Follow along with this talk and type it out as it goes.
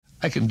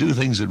I can do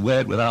things at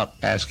WED without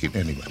asking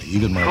anybody,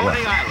 even my wife.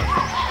 Coney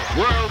Island,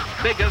 world's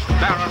biggest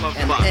barrel of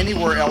fun. And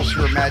anywhere else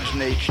your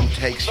imagination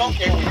takes you.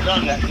 Okay, we've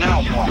done that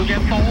now. To get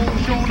the whole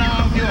show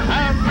now, you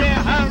hurry.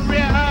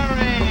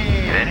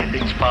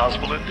 Anything's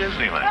possible at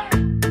Disneyland.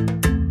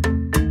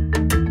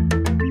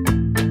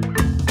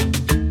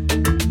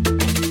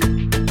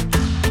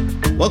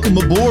 Welcome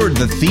aboard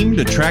the Themed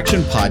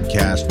Attraction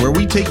Podcast, where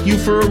we take you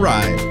for a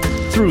ride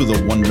through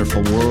the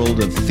wonderful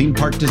world of theme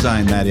park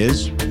design, that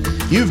is.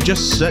 You've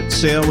just set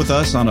sail with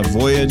us on a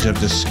voyage of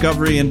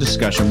discovery and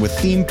discussion with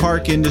theme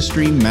park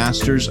industry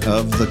masters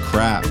of the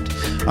craft.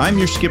 I'm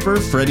your skipper,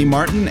 Freddie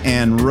Martin,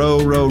 and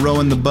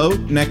rowing the boat.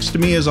 Next to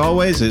me, as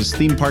always, is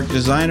theme park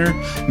designer,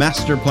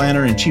 master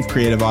planner, and chief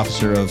creative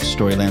officer of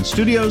Storyland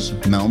Studios,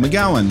 Mel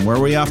McGowan. Where are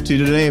we off to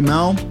today,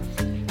 Mel?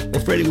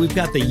 Well, Freddie, we've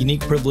got the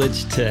unique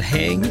privilege to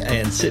hang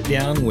and sit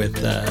down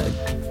with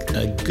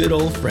a good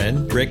old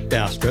friend, Rick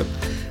Bastrop.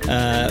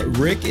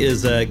 Rick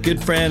is a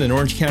good friend, an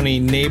Orange County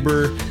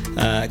neighbor,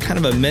 kind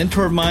of a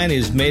mentor of mine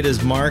who's made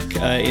his mark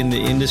in the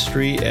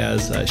industry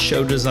as a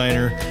show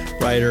designer,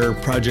 writer,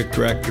 project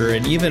director,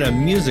 and even a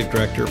music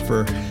director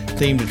for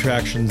themed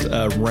attractions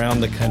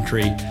around the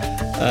country.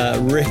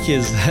 Rick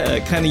is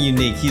kind of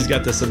unique. He's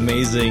got this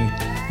amazing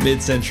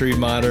mid-century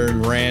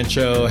modern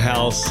rancho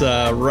house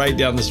right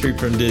down the street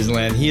from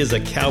Disneyland. He is a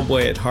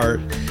cowboy at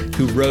heart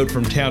who rode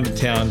from town to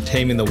town,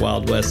 taming the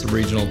Wild West of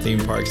regional theme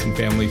parks and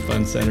family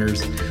fun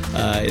centers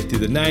through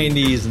the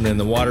 90s, and then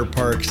the water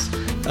parks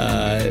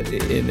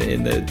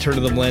in the turn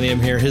of the millennium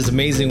here. His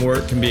amazing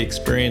work can be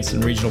experienced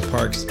in regional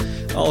parks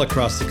all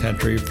across the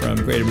country, from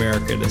Great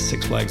America to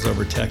Six Flags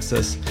Over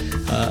Texas.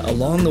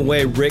 Along the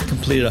way, Rick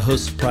completed a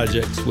host of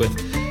projects with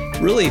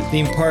really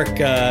theme park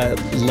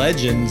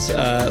legends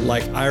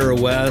like Ira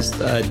West,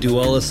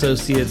 Duell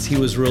Associates. He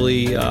was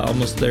really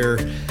almost their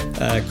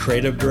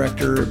creative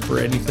director for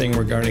anything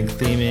regarding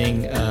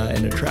theming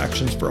and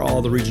attractions for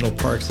all the regional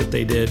parks that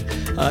they did.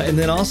 And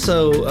then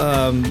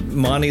also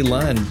Monty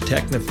Lund,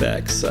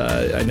 Technifex.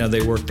 I know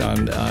they worked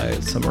on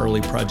some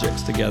early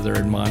projects together,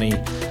 and Monty,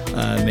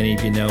 many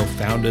of you know,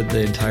 founded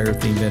the entire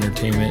Themed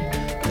Entertainment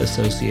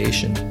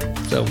Association.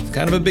 So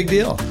kind of a big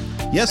deal.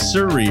 Yes,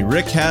 sirree.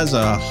 Rick has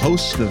a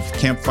host of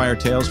campfire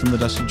tales from the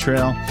Dusty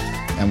Trail,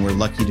 and we're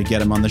lucky to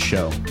get him on the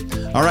show.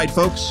 All right,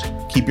 folks,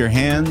 keep your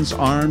hands,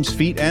 arms,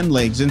 feet, and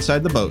legs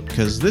inside the boat,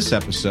 because this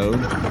episode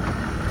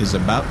is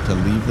about to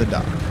leave the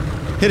dock.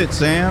 Hit it,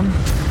 Sam.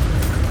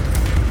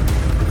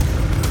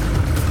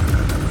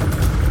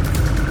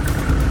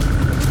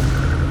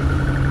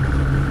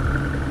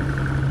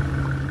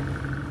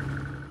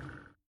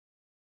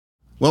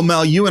 Well,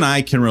 Mel, you and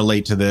I can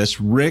relate to this.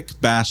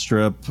 Rick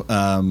Bastrop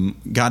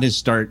got his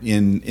start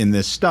in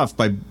this stuff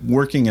by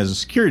working as a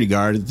security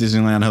guard at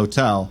Disneyland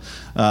Hotel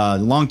a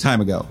long time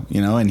ago,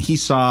 and he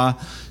saw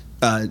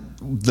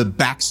the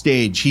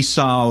backstage. He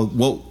saw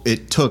what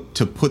it took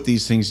to put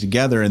these things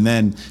together, and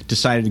then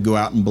decided to go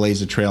out and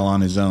blaze a trail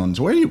on his own.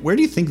 So where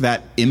do you think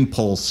that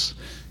impulse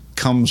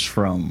comes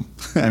from?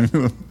 I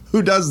mean,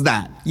 who does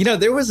that?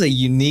 There was a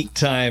unique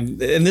time,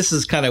 and this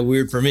is kind of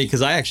weird for me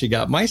because I actually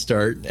got my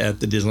start at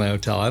the Disneyland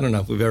Hotel. I don't know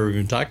if we've ever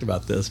even talked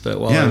about this, but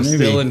while I was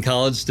still in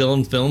college, still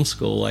in film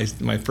school,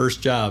 my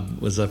first job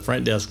was a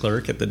front desk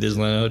clerk at the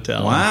Disneyland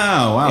Hotel.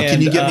 Wow. And,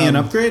 can you get me an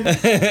upgrade?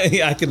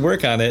 Yeah, I could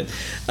work on it.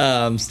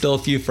 Still a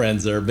few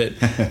friends there, but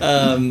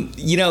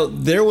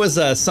there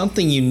was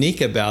something unique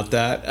about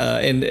that.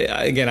 And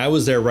again, I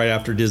was there right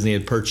after Disney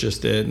had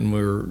purchased it, and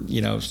we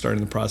were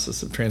starting the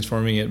process of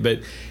transforming it,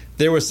 but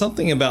there was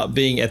something about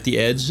being at the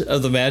edge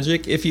of the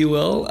magic, if you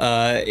will,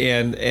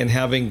 and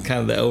having kind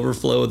of the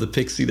overflow of the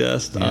pixie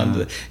dust and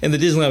the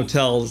Disneyland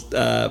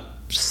Hotel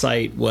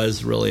site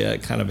was really a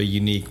kind of a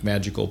unique,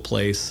 magical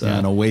place.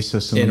 An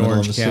oasis in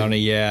Orange County.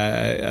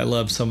 Yeah, I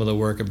love some of the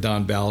work of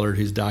Don Ballard,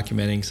 who's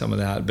documenting some of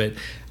that. But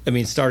I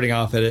mean, starting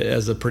off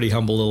as a pretty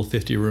humble little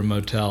 50-room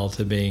motel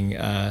to being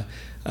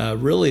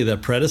really the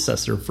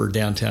predecessor for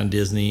Downtown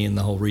Disney and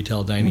the whole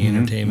retail dining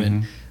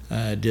entertainment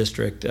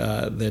district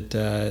that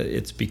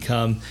it's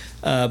become.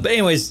 But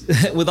anyways,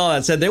 with all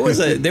that said, there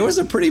was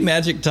a pretty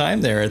magic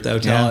time there at the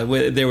hotel.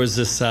 Yeah. There was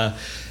this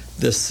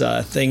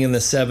thing in the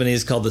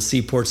 70s called the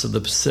Seaports of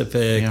the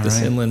Pacific,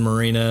 inland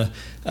marina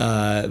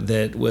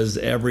that was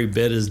every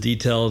bit as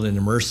detailed and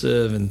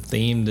immersive and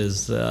themed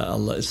as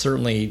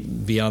certainly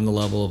beyond the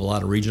level of a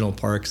lot of regional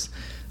parks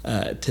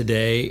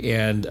today.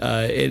 And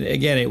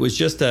again, it was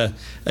just a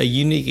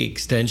unique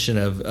extension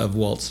of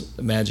Walt's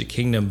Magic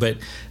Kingdom. But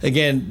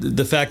again,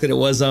 the fact that it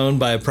was owned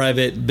by a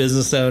private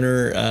business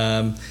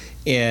owner,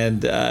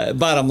 and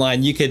bottom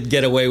line, you could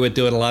get away with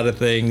doing a lot of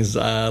things,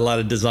 a lot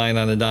of design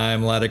on a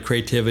dime, a lot of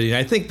creativity. And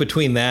I think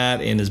between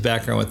that and his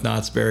background with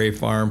Knott's Berry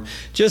Farm,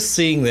 just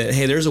seeing that,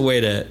 hey, there's a way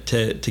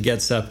to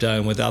get stuff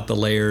done without the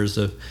layers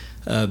of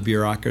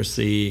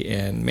bureaucracy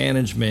and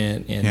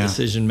management and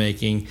decision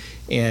making.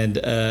 And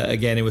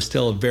again, it was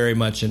still very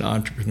much an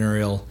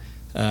entrepreneurial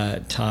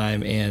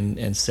time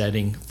and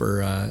setting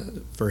for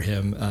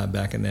him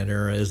back in that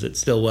era, as it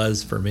still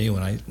was for me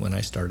when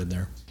I started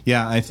there.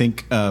 Yeah, I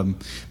think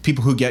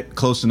people who get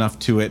close enough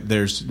to it,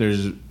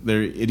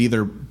 it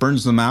either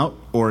burns them out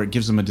or it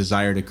gives them a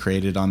desire to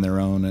create it on their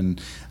own.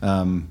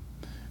 And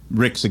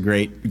Rick's a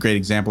great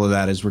example of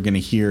that. As we're going to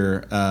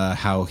hear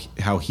how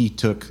he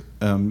took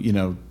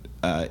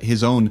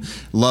his own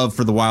love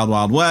for the Wild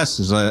Wild West,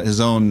 his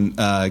own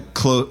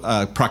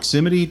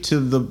proximity to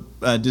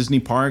the Disney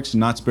parks,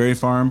 Knott's Berry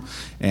Farm,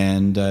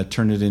 and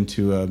turned it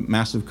into a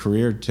massive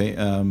career,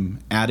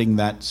 adding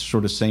that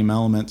sort of same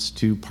elements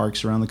to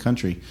parks around the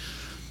country.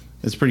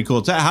 It's pretty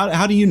cool. So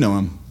how do you know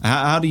him?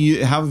 How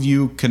have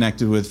you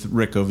connected with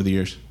Rick over the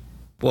years?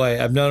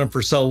 Boy, I've known him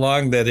for so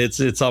long that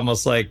it's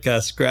almost like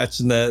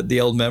scratching the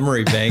old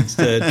memory banks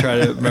to try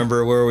to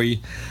remember where we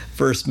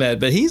first met.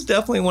 But he's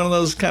definitely one of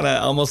those kind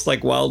of almost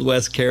like Wild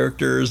West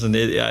characters, and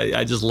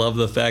I just love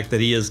the fact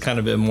that he is kind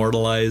of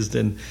immortalized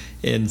in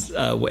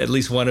at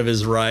least one of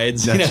his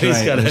rides. That's he's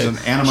right. got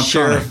There's a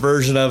sheriff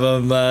version of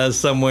him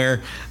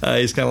somewhere.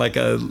 He's kind of like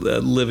a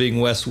living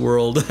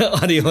Westworld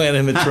audio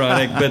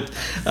animatronic,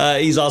 but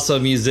he's also a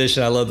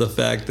musician. I love the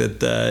fact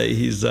that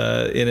he's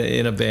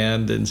in a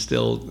band and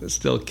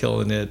still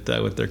killing it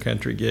with their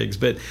country gigs.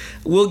 But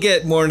we'll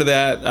get more into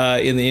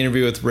that in the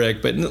interview with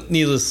Rick. But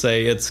needless to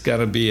say, it's going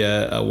to be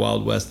a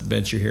Wild West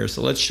adventure here.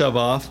 So let's shove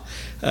off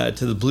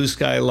to the Blue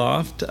Sky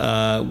Loft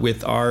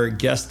with our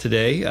guest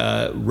today,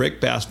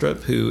 Rick Bastrop,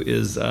 who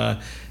is,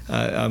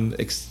 I'm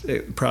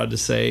proud to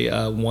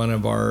say, one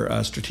of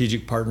our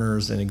strategic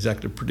partners and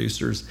executive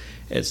producers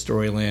at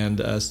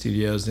Storyland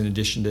Studios, in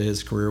addition to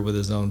his career with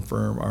his own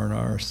firm,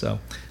 R&R. So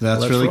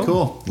that's really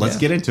cool. Let's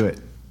get into it.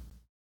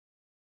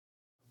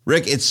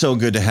 Rick, it's so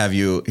good to have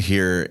you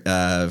here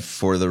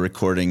for the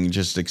recording.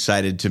 Just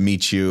excited to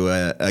meet you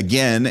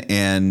again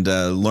and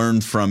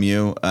learn from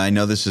you. I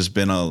know this has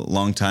been a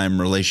long-time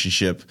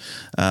relationship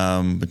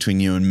between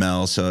you and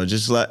Mel, so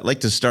just like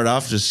to start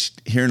off just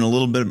hearing a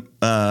little bit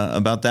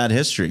about that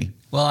history.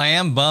 Well, I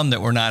am bummed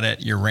that we're not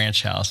at your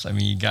ranch house. I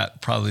mean, you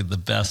got probably the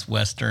best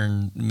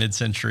Western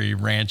mid-century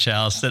ranch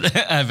house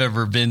that I've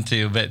ever been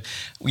to. But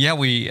yeah,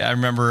 I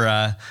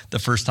remember the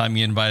first time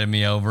you invited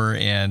me over,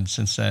 and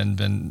since then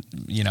been,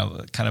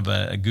 kind of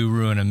a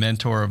guru and a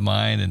mentor of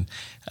mine,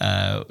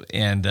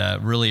 and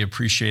really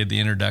appreciated the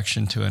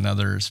introduction to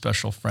another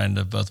special friend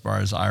of both of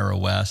ours, Ira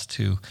West,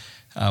 who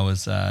I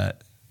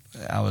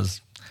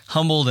was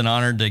humbled and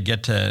honored to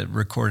get to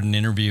record an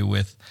interview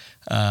with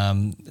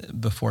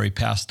before he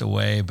passed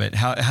away. But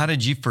how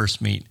did you first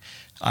meet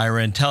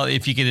Ira? And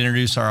if you could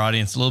introduce our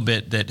audience a little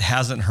bit that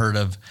hasn't heard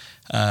of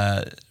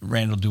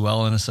Randall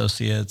Duell and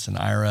Associates and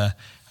Ira,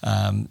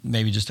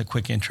 maybe just a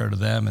quick intro to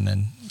them, and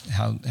then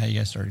how you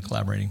guys started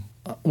collaborating.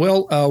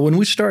 Well, when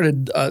we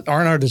started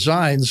R&R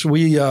Designs,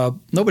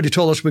 nobody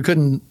told us we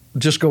couldn't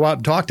just go out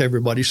and talk to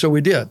everybody, so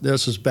we did.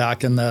 This is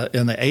back in the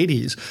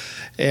 80s,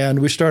 and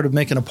we started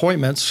making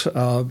appointments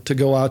to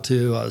go out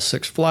to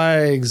Six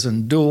Flags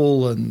and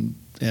Duel and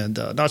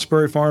Knott's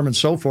Berry Farm and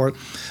so forth,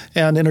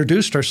 and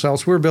introduced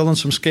ourselves. We were building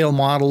some scale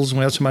models, and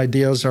we had some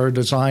ideas, our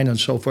design and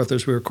so forth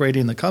as we were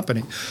creating the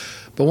company.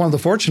 But one of the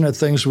fortunate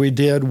things we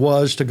did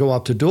was to go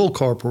up to Duel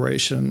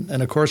Corporation.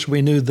 And, of course,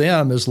 we knew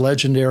them as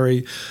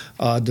legendary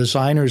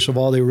designers of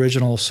all the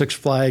original Six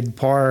Flag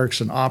parks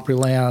and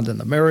Opryland and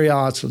the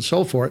Marriotts and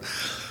so forth.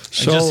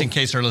 So, and just in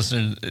case our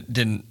listeners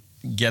didn't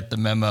get the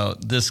memo,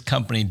 this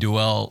company,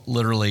 Duell,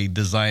 literally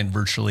designed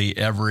virtually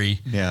every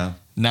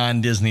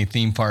non-Disney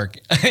theme park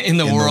in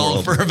the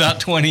world for about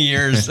 20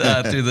 years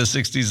through the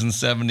 60s and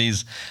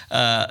 70s,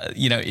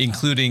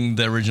 including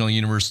the original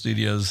Universal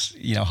Studios,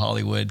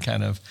 Hollywood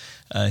kind of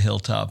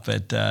Hilltop.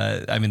 But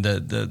I mean,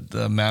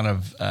 the amount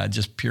of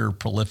just pure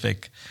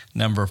prolific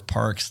number of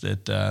parks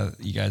that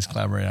you guys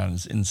collaborate on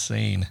is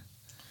insane.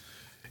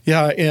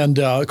 Yeah, and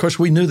of course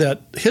we knew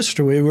that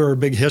history. We were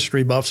big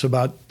history buffs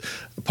about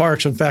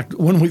parks. In fact,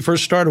 when we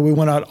first started, we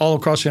went out all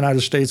across the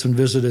United States and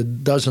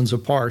visited dozens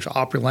of parks,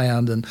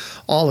 Opryland and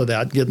all of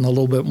that, getting a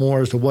little bit more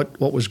as to what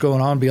was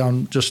going on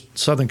beyond just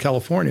Southern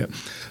California.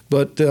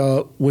 But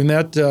we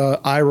met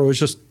Ira, was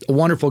just a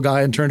wonderful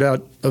guy, and turned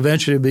out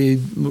eventually to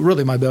be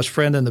really my best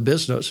friend in the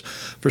business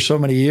for so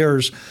many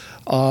years.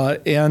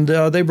 And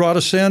they brought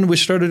us in. We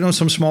started doing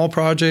some small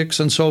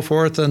projects and so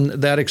forth, and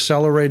that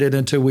accelerated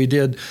into we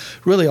did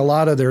really a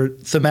lot of their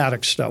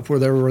thematic stuff,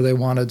 wherever they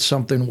wanted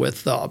something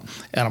with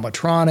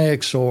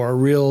animatronics or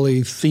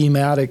really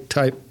thematic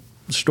type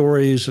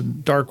stories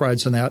and dark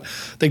rides and that.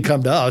 They'd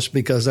come to us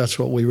because that's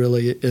what we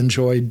really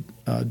enjoyed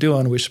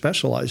doing, we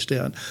specialized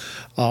in.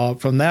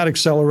 From that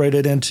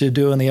accelerated into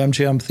doing the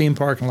MGM theme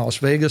park in Las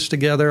Vegas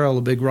together, all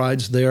the big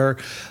rides there,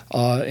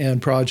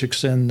 and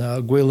projects in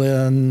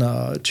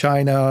Guilin,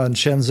 China, and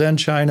Shenzhen,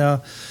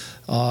 China,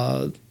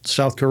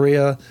 South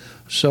Korea.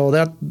 So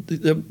that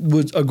it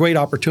was a great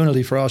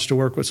opportunity for us to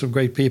work with some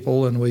great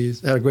people, and we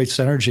had a great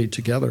synergy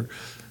together.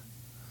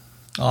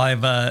 Well,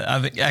 I've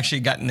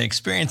actually gotten to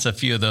experience a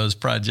few of those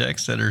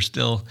projects that are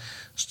still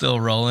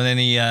rolling.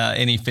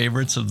 Any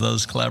favorites of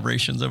those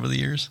collaborations over the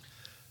years?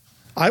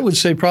 I would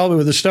say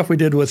probably the stuff we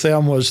did with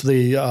them was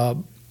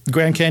the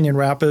Grand Canyon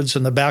Rapids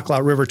and the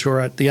Backlot River Tour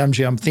at the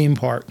MGM theme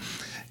park.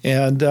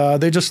 And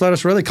they just let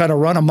us really kind of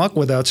run amok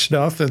with that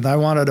stuff. And I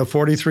wanted a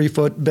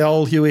 43-foot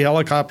Bell Huey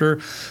helicopter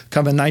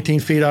coming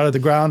 19 feet out of the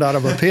ground out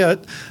of a pit.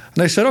 And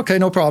they said, okay,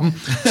 no problem.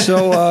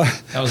 So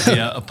that was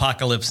the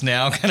Apocalypse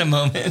Now kind of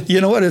moment.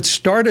 You know what? It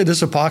started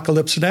as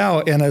Apocalypse Now.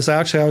 And as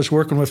actually I was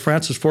working with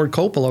Francis Ford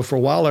Coppola for a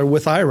while there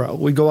with Ira.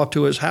 We'd go up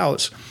to his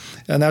house.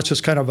 And that's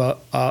just kind of a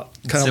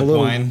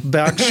little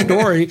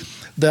backstory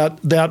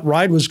that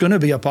ride was going to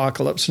be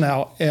Apocalypse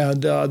Now.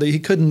 And he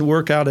couldn't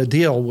work out a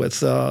deal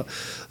with the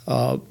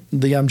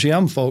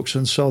MGM folks,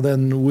 and so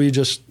then we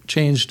just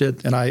changed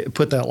it, and I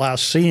put that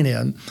last scene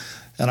in,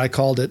 and I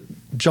called it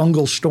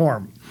Jungle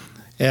Storm.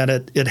 And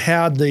it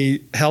had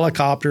the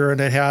helicopter,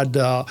 and it had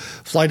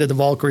Flight of the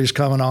Valkyries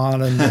coming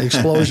on, and the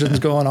explosions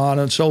going on,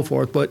 and so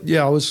forth. But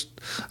yeah, it was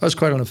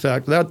quite an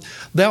effect.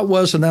 That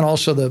was, and then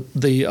also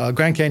the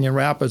Grand Canyon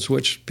Rapids,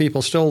 which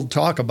people still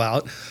talk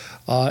about,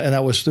 and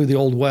that was through the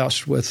Old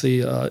West with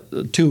the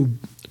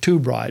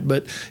tube ride.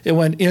 But it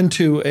went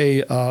into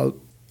a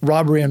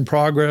robbery in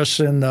progress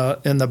in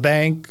the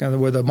bank,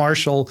 and where the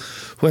marshal,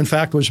 who in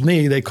fact was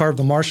me, they carved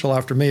the marshal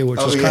after me, which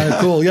was kind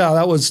of cool. Yeah,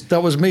 that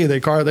was me. They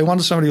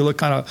wanted somebody who looked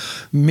kind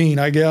of mean,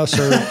 I guess,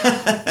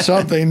 or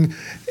something,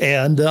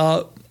 and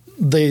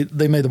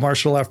they made the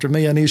marshal after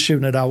me, and he's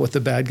shooting it out with the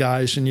bad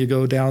guys, and you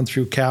go down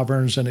through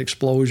caverns and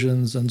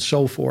explosions and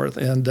so forth,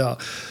 and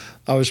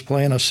I was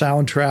playing a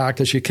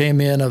soundtrack as you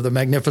came in of the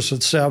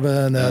Magnificent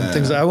Seven and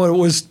things. It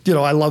was,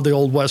 I love the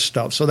Old West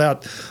stuff. So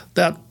that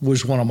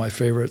was one of my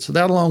favorites.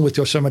 That, along with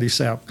Yosemite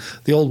Sam,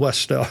 the Old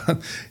West stuff,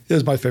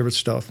 is my favorite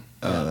stuff.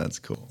 Oh, that's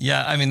cool.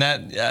 Yeah, I mean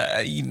that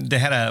they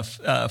had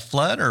a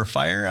flood or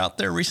fire out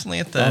there recently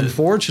at the.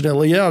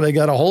 Unfortunately, yeah, they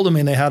got a hold of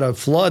me and they had a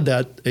flood.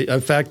 That, in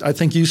fact, I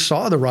think you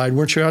saw the ride,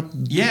 weren't you?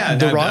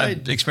 The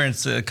ride. I've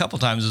experienced it a couple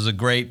times. It was a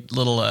great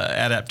little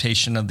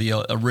adaptation of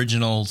the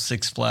original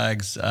Six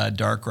Flags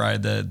dark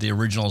ride. The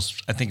original,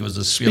 I think it was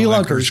the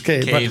Spelunker's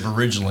Cave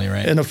originally,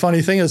 right? And the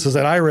funny thing is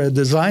that Ira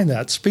designed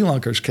that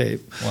Spelunker's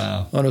Cave.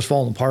 Wow. When it was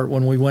falling apart,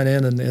 when we went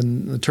in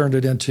and turned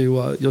it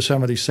into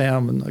Yosemite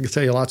Sam, and I can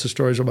tell you lots of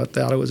stories about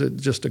that. It was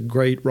just a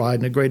great ride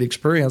and a great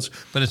experience.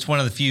 But it's one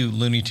of the few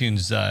Looney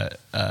Tunes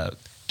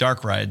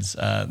dark rides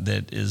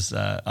that is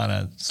on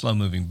a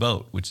slow-moving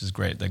boat, which is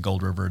great, the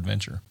Gold River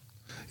Adventure.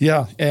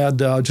 Yeah, and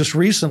just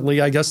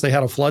recently, I guess they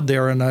had a flood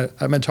there, and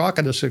I've been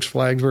talking to Six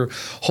Flags. We're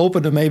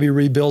hoping to maybe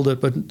rebuild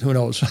it, but who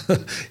knows?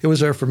 It was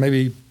there for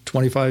maybe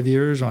 25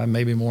 years, or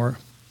maybe more.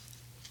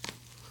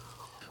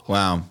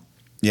 Wow.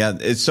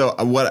 Yeah, so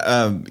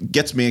what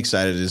gets me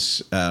excited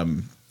is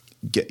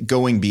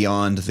going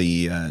beyond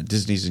the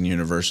Disneys and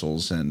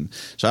Universals. And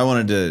so I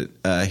wanted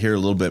to hear a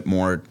little bit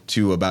more,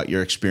 too, about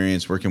your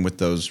experience working with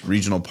those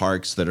regional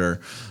parks that are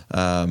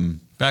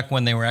back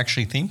when they were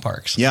actually theme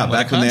parks. Yeah,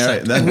 back when they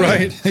are.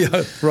 Right.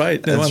 Yeah,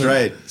 right. That's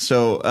right.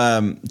 So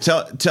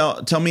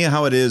tell me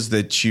how it is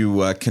that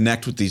you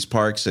connect with these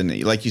parks.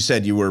 And like you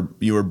said, you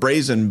were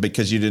brazen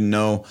because you didn't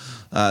know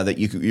that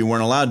you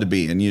weren't allowed to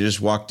be, and you just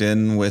walked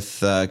in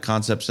with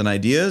concepts and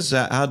ideas.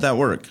 How'd that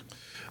work?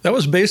 That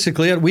was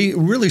basically it. We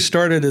really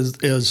started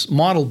as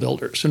model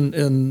builders,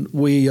 and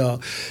we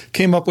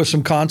came up with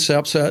some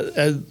concepts.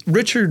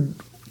 Richard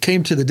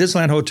came to the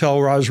Disneyland Hotel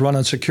where I was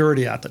running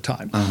security at the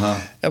time.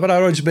 But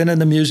I'd always been in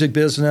the music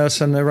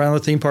business and around the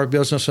theme park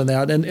business and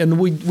that. And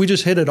we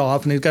just hit it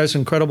off. And these guys are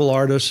incredible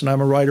artists, and I'm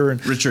a writer.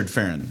 And Richard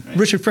Farron. Right?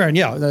 Richard Farron,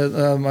 yeah,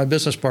 my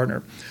business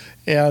partner.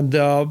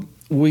 And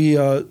we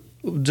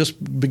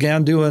just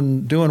began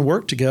doing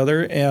work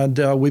together,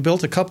 and we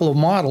built a couple of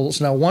models.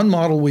 Now, one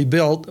model we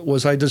built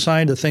was I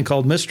designed a thing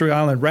called Mystery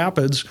Island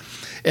Rapids,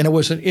 and it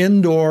was an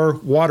indoor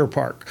water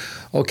park.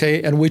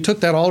 Okay, and we took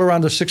that all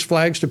around the Six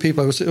Flags to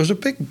people. It was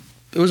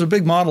a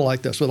big model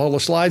like this with all the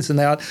slides and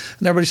that.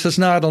 And everybody says,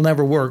 "No, it'll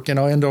never work."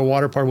 Indoor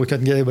water park, we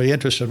couldn't get anybody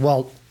interested.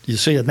 Well, you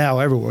see it now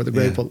everywhere, the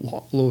Great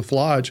Wolf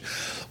Lodge.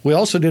 We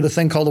also did a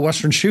thing called the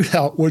Western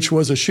Shootout, which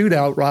was a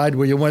shootout ride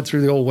where you went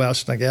through the Old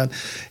West again,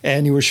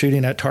 and you were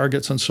shooting at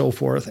targets and so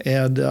forth.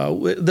 And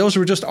those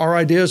were just our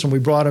ideas, and we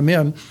brought them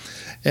in.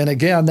 And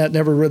again, that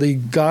never really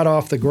got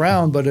off the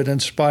ground, but it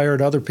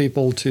inspired other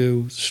people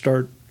to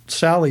start.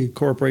 Sally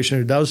Corporation,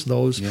 who does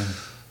those,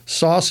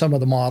 saw some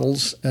of the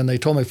models, and they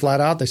told me flat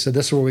out, they said,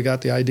 this is where we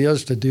got the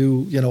ideas to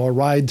do, a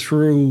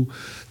ride-through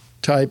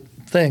type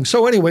thing.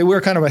 So anyway, we were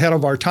kind of ahead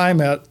of our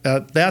time at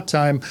that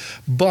time,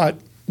 but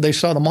they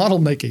saw the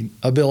model-making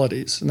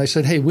abilities, and they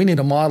said, hey, we need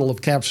a model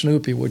of Camp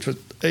Snoopy, which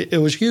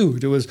was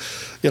huge. It was,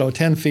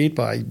 10 feet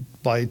by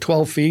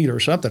 12 feet or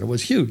something. It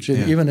was huge,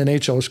 even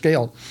in HO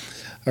scale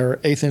or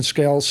eighth-inch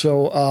scale.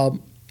 So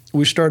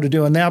we started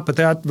doing that, but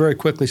that very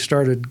quickly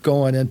started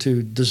going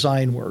into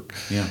design work.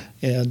 Yeah.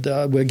 And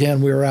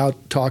again, we were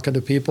out talking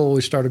to people.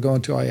 We started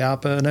going to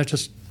IAAPA, and it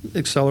just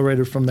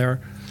accelerated from there.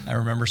 I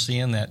remember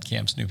seeing that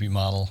Camp Snoopy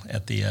model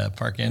at the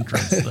park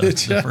entrance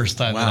the first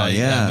time that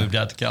I moved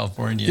out to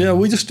California. Yeah,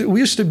 we used to build.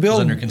 It was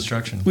under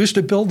construction. We used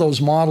to build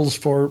those models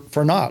for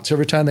Knott's.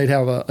 Every time they'd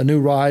have a new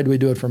ride, we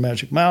do it for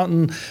Magic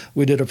Mountain.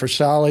 We did it for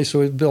Sally. So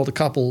we built a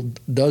couple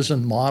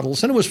dozen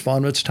models, and it was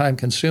fun. It's time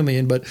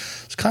consuming, but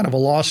it's kind of a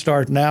lost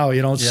art now.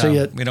 You don't see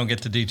it. We don't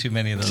get to do too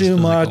many of those. Too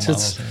much.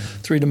 It's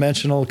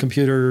three-dimensional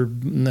computer,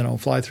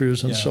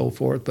 fly-throughs and so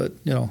forth. But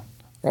we're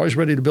always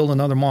ready to build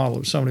another model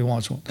if somebody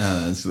wants one.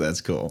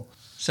 That's cool.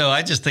 So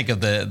I just think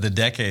of the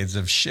decades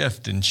of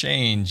shift and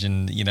change,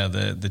 and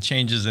the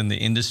changes in the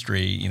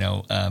industry.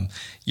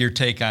 Your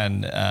take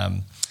on.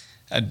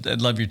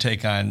 I'd love your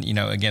take on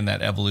again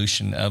that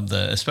evolution of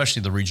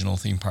especially the regional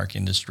theme park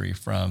industry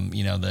from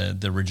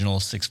the original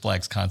Six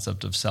Flags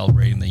concept of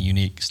celebrating the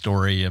unique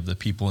story of the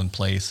people in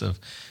place of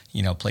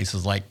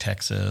places like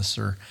Texas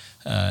or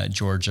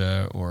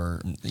Georgia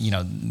or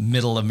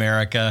Middle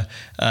America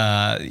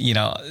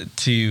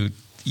to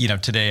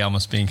today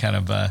almost being kind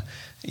of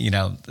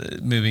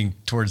moving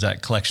towards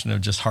that collection of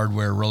just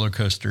hardware roller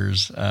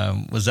coasters.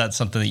 Was that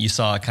something that you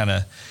saw kind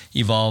of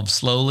evolve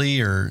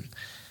slowly, or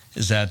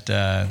is that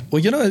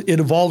well, it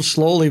evolved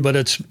slowly, but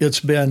it's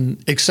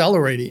been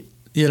accelerating.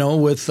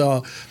 With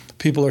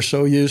people are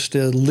so used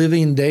to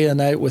living day and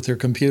night with their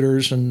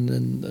computers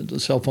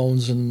and cell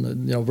phones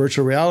and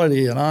virtual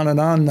reality and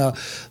on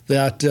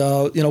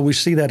that we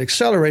see that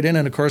accelerating,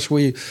 and of course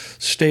we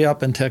stay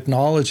up in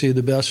technology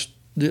the best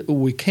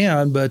we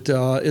can, but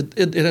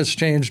it has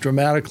changed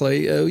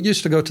dramatically. We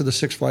used to go to the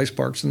Six Flags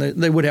parks, and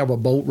they would have a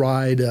boat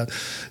ride,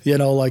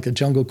 like a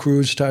Jungle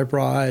Cruise type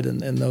ride,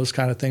 and those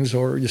kind of things,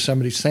 or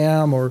Yosemite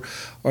Sam, or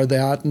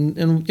that,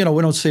 and we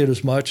don't see it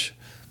as much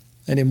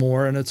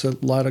anymore, and it's a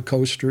lot of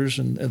coasters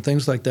and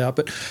things like that.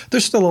 But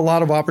there's still a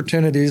lot of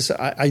opportunities.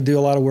 I do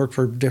a lot of work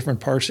for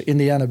different parks,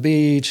 Indiana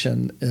Beach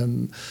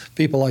and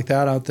people like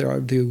that out there. I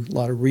do a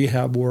lot of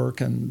rehab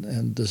work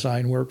and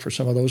design work for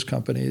some of those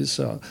companies.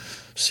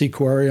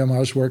 Seaquarium I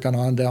was working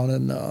on down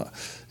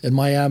in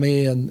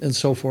Miami and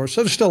so forth.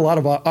 So there's still a lot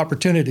of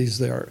opportunities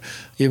there,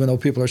 even though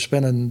people are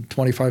spending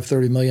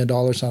 $25-30 million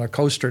on a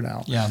coaster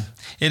now. Yeah,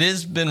 it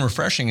has been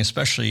refreshing,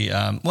 especially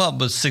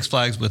with Six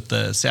Flags with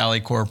the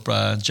Sally Corp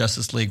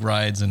Justice League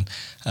rides and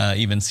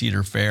even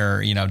Cedar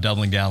Fair,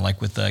 doubling down like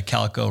with the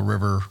Calico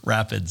River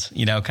Rapids,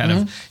 kind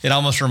of. It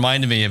almost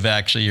reminded me of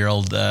actually your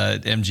old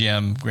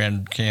MGM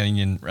Grand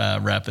Canyon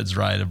Rapids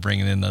ride of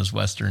bringing in those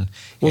Western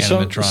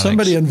animatronics.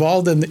 Somebody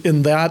involved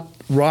in that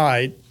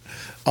ride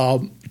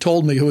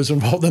told me, who was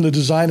involved in the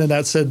design, and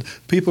that said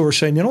people were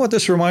saying, what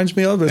this reminds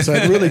me of? It's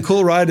that really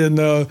cool ride in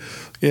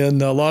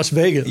Las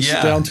Vegas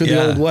down to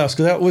the Old West,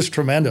 because that was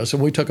tremendous.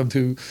 And we took them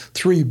to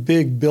 3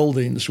 big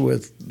buildings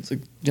with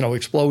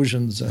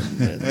explosions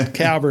and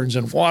caverns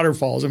and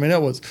waterfalls. I mean,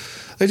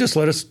 they just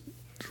let us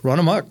run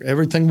amok.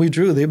 Everything we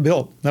drew, they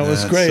built. That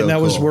was great. So and that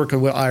was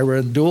working with Ira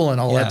and Duel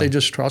and all that. They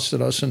just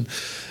trusted us, and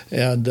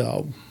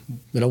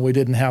we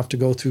didn't have to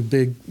go through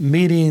big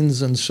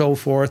meetings and so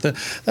forth. And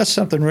that's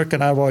something Rick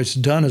and I have always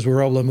done, is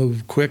we're able to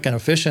move quick and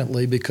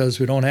efficiently because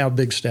we don't have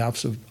big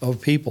staffs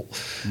of people.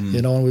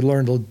 And we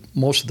learned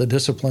most of the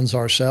disciplines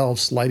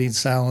ourselves: lighting,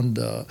 sound,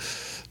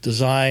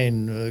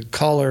 design,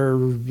 color,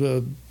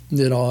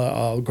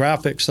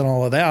 graphics, and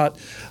all of that.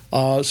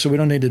 So we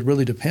don't need to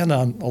really depend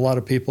on a lot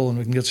of people, and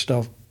we can get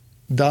stuff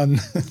done.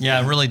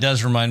 Yeah, it really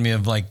does remind me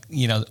of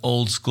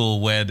old school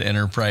WED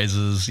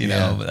enterprises,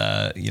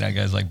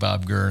 guys like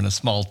Bob Gurr and a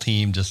small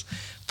team just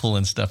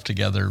pulling stuff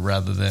together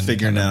rather than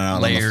figuring it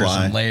out layers on the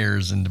fly. And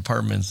layers and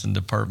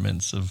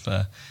departments of,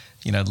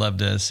 I'd love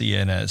to see you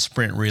in a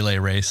sprint relay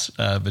race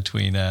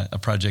between a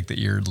project that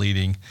you're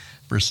leading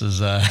versus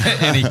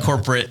any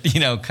corporate,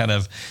 kind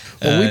of.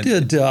 Well,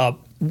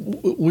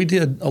 we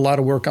did a lot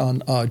of work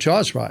on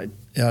Jaws ride.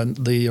 And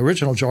the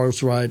original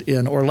Jaws ride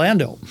in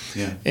Orlando.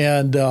 Yeah.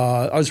 And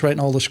I was writing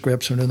all the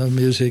scripts and the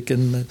music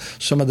and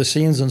some of the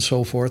scenes and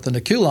so forth and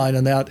the queue line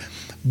and that.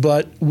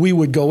 But we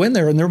would go in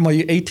there, and there would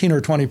be 18 or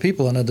 20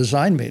 people in a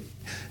design meeting,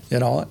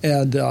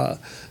 and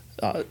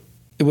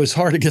it was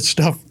hard to get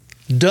stuff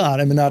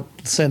done. I mean, not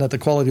saying that the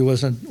quality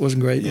wasn't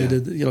great. Yeah. We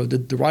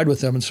did the ride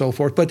with them and so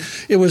forth, but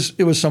it was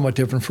somewhat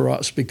different for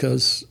us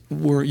because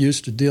we're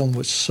used to dealing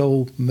with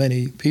so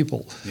many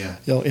people,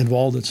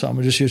 involved in something.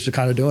 We're just used to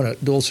kind of doing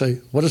it. They'll say,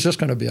 "What is this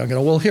going to be?" I'm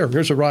going, "Well,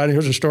 here's a ride,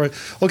 here's a story.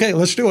 Okay,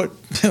 let's do it.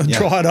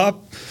 Draw it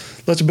up.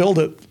 Let's build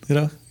it.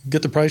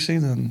 Get the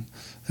pricing, and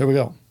here we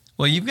go."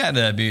 Well, you've got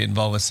to be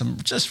involved with some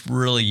just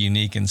really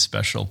unique and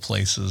special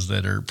places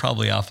that are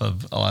probably off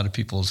of a lot of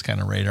people's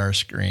kind of radar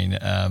screen.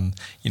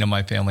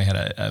 My family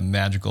had a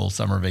magical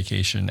summer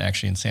vacation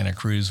actually in Santa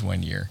Cruz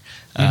one year,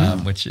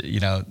 which,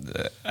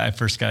 I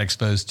first got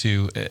exposed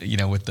to,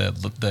 with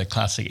the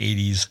classic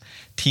 80s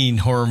teen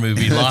horror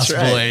movie, Lost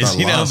Boys,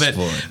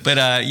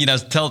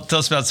 tell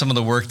us about some of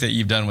the work that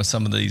you've done with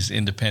some of these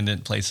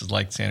independent places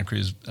like Santa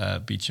Cruz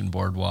Beach and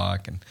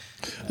Boardwalk. And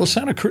well,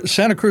 Santa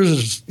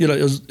Cruz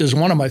is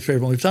one of my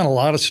favorite. We've done a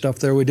lot of stuff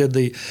there. We did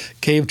the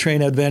Cave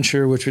Train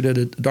Adventure, which we did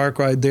a dark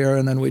ride there,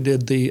 and then we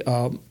did the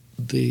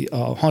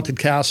Haunted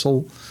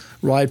Castle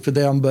ride for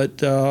them.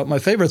 But my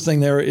favorite thing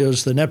there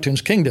is the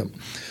Neptune's Kingdom,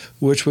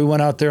 which we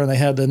went out there and they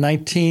had the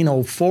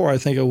 1904, I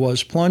think it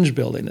was, plunge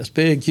building, this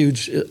big,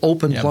 huge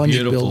open plunge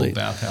building. Beautiful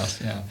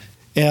bathhouse, yeah.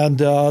 And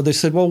they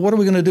said, well, what are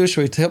we going to do?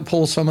 Should we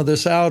pull some of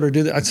this out or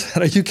do that? I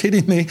said, are you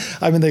kidding me?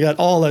 I mean, they got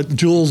all that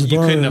Jules Verne.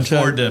 You couldn't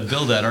afford to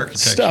build that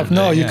architecture stuff.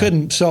 No, you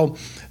couldn't. So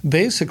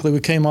basically, we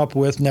came up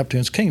with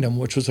Neptune's Kingdom,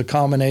 which was a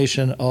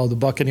combination of the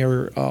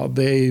Buccaneer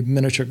Bay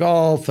Miniature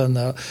Golf and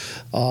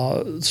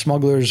the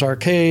Smuggler's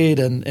Arcade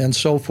and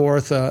so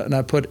forth. And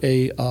I put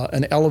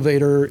an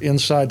elevator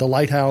inside the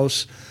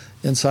lighthouse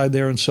inside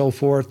there and so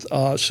forth.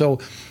 So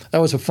that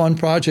was a fun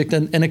project.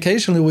 And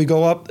occasionally we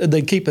go up,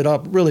 they keep it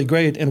up really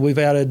great, and we've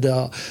added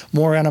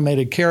more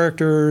animated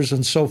characters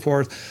and so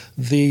forth.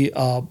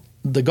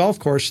 The golf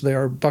course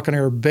there,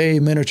 Buccaneer Bay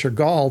Miniature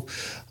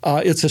Golf,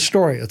 it's a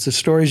story. It's a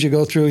story as you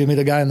go through. You meet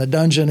a guy in the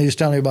dungeon. He's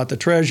telling you about the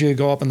treasure. You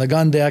go up on the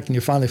gun deck, and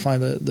you finally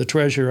find the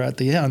treasure at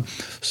the end.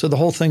 So the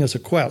whole thing is a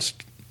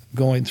quest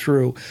going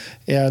through.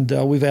 And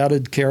we've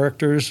added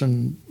characters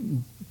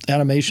and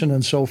animation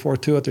and so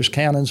forth to it. There's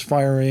cannons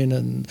firing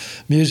and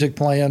music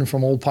playing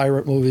from old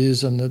pirate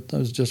movies, and it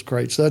was just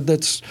great. So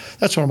that's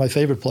one of my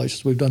favorite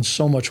places. We've done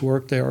so much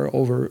work there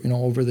over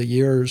the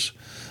years,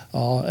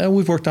 and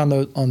we've worked on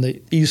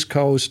the East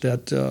Coast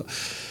at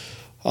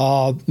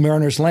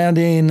Mariner's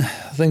Landing,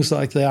 things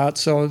like that.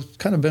 So it's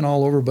kind of been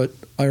all over, but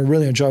I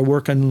really enjoy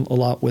working a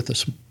lot with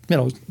the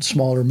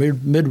smaller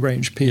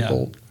mid-range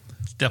people. Yeah.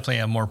 It's definitely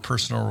a more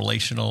personal,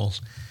 relational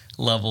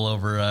level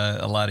over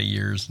a lot of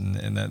years,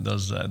 and that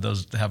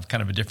those have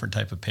kind of a different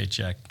type of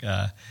paycheck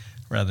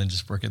rather than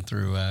just working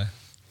through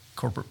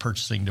corporate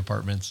purchasing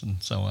departments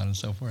and so on and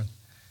so forth.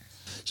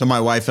 So my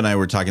wife and I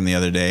were talking the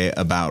other day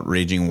about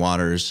Raging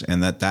Waters,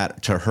 and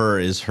that to her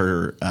is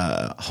her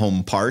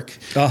home park.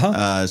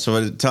 Uh-huh.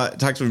 So talk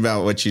to me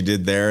about what you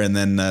did there, and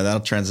then that'll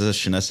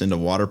transition us into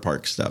water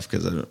park stuff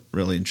because I'm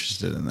really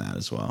interested in that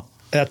as well.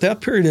 At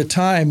that period of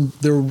time,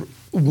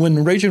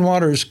 when Raging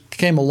Waters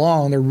came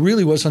along, there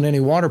really wasn't any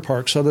water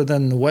parks other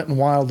than the Wet and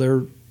Wild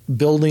they're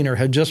building or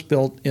had just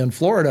built in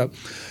Florida.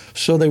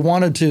 So they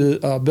wanted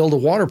to build a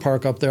water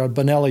park up there at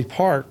Bonelli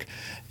Park.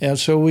 And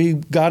so we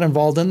got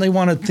involved, and they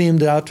wanted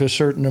themed out to a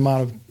certain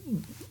amount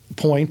of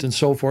point and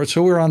so forth.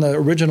 So we were on the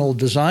original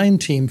design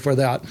team for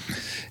that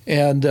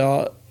and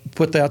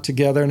put that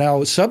together.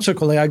 Now,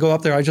 subsequently, I go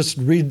up there. I just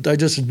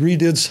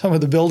redid some of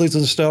the buildings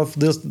and stuff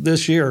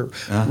this year,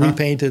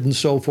 repainted and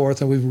so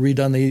forth, and we've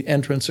redone the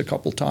entrance a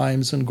couple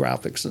times and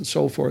graphics and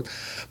so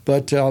forth.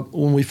 But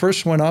when we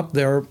first went up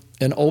there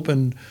and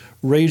opened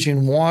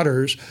Raging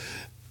Waters,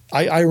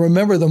 I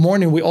remember the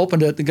morning we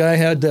opened it, the guy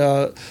had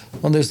one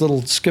of those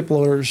little skip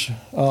loaders.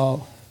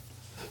 Oh,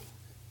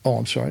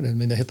 I'm sorry, I didn't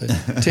mean to hit the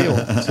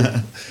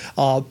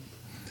tail.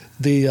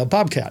 The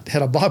Bobcat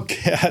had a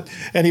Bobcat,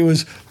 and he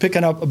was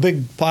picking up a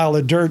big pile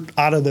of dirt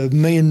out of the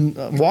main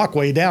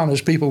walkway down as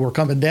people were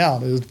coming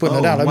down. He was putting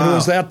it down. I mean, it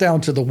was that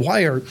down to the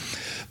wire.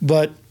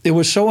 But it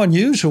was so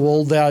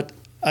unusual that,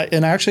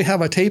 and I actually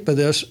have a tape of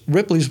this,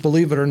 Ripley's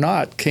Believe It or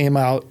Not came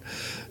out,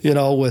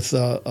 with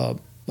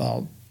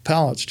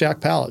pallets,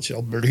 Jack Pallets,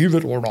 believe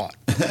it or not.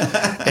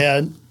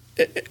 And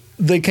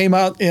they came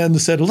out and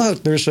said,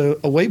 look, there's a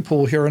wave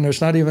pool here, and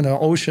there's not even an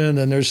ocean,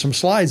 and there's some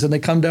slides, and they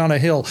come down a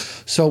hill.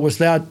 So it was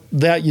that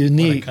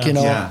unique,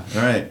 Yeah,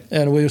 right.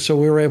 And we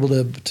were able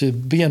to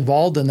be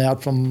involved in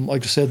that from,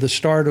 like I said, the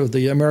start of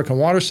the American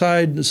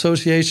Waterside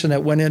Association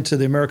that went into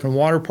the American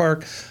Water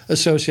Park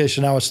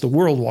Association. Now it's the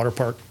World Water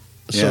Park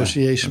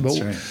Association.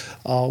 Yeah,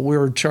 but we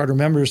were charter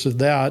members of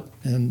that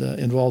and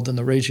involved in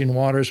the Raging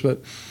Waters.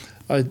 But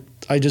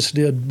I just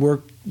did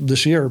work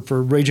this year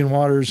for Raging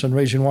Waters and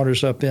Raging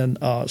Waters up in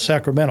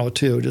Sacramento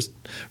too. Just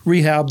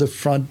rehab the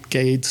front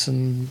gates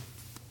and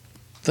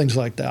things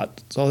like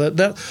that. So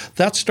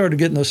that started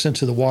getting us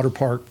into the water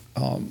park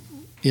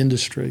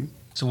industry.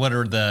 So what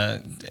are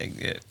the,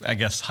 I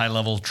guess,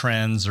 high-level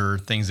trends or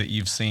things that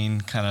you've seen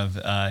kind of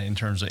in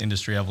terms of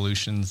industry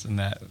evolutions in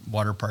that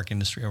water park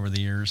industry over the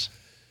years?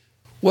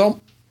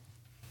 Well,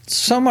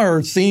 some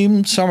are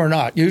themed, some are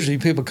not. Usually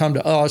people come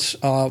to us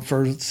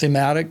for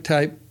thematic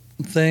type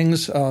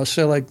things,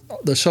 say like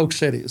the Soak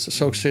Cities, the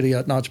Soak City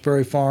at Knott's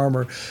Berry Farm,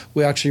 or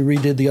we actually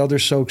redid the other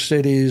Soak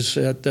Cities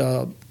at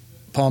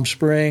Palm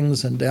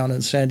Springs and down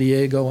in San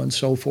Diego and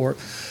so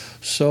forth.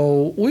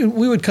 So we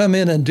would come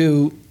in and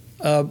do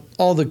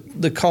all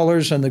the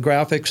colors and the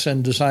graphics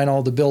and design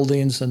all the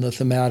buildings and the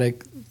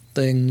thematic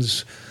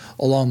things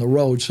along the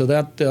road. So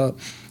that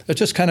it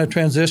just kind of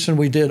transitioned.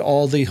 We did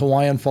all the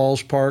Hawaiian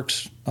Falls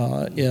parks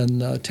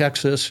in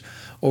Texas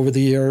over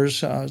the years,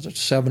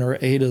 7 or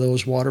 8 of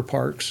those water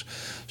parks.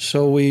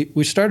 So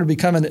we started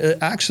becoming,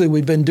 actually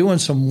we've been doing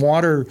some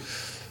water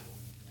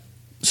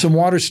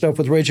stuff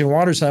with Raging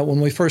Waters now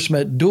when we first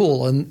met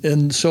Dual.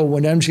 And so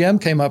when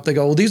MGM came up, they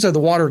go, well, these are the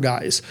water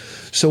guys.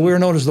 So we were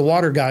known as the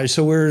water guys.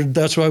 So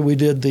that's why we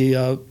did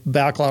the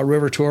Backlot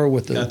River Tour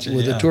with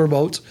the tour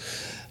boats,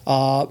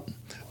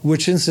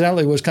 which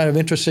incidentally was kind of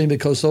interesting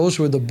because those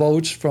were the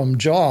boats from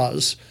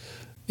Jaws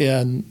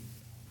in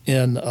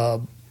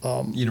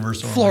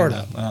Universal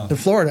Florida, in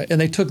Florida, and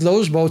they took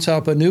those boats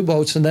out, but new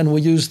boats, and then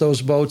we used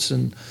those boats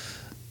in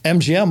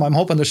MGM. I'm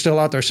hoping they're still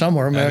out there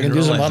somewhere. I can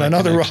use them on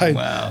another ride.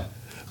 Wow!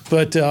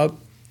 But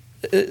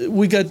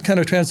we got kind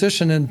of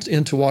transitioned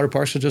into water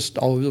parks. I've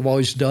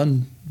always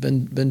been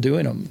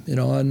doing them,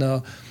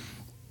 and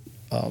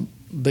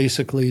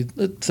basically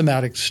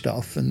thematic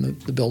stuff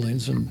and the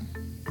buildings and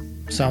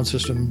sound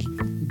systems,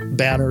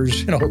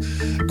 banners,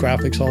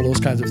 graphics, all those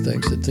kinds of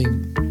things that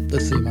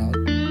theme out.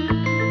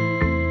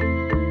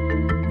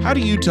 How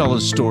do you tell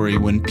a story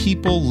when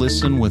people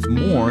listen with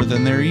more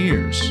than their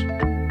ears?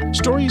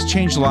 Stories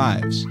change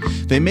lives.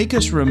 They make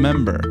us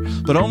remember,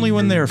 but only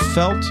when they are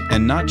felt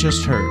and not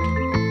just heard.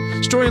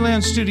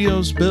 Storyland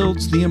Studios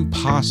builds the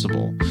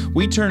impossible.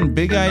 We turn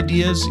big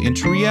ideas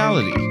into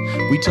reality.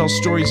 We tell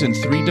stories in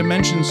 3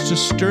 dimensions to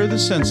stir the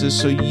senses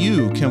so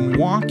you can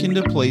walk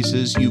into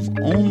places you've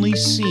only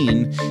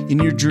seen in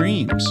your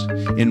dreams,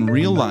 in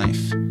real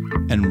life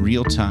and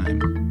real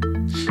time.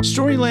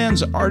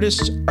 Storyland's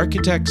artists,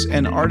 architects,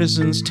 and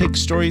artisans take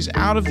stories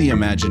out of the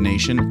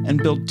imagination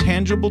and build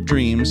tangible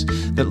dreams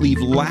that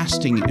leave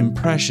lasting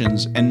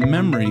impressions and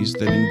memories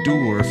that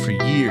endure for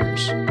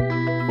years.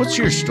 What's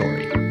your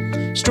story?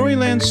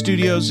 Storyland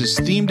Studios is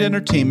themed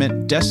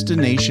entertainment,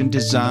 destination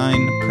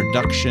design,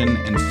 production,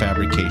 and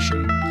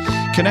fabrication.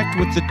 Connect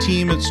with the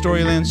team at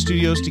Storyland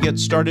Studios to get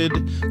started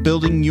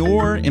building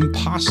your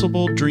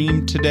impossible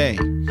dream today.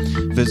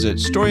 Visit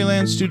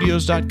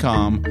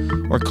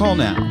StorylandStudios.com or call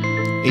now.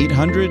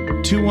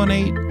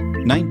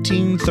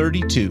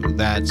 800-218-1932.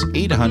 That's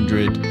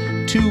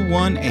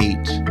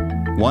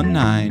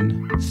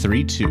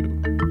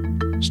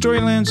 800-218-1932.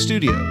 Storyland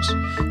Studios,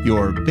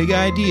 your big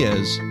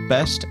ideas'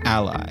 best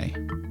ally.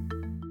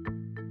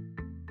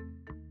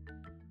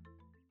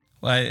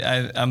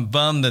 Well, I'm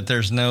bummed that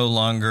there's no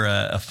longer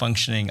a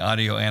functioning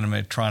audio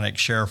animatronic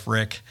Sheriff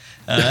Rick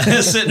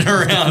sitting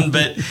around,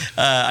 but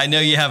I know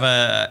you have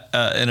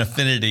an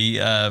affinity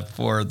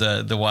for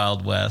the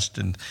Wild West,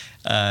 and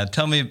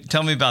tell me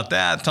about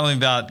that. Tell me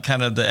about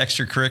kind of the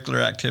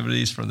extracurricular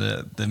activities, from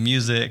the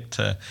music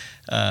to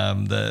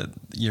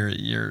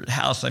your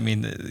house. I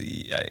mean,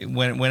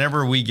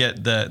 whenever we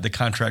get the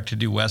contract to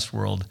do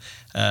Westworld,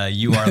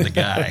 you are the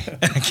guy.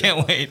 I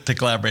can't wait to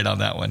collaborate on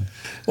that one.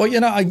 Well,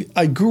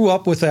 I grew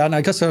up with that, and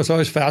I guess I was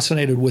always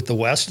fascinated with the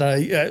West.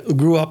 I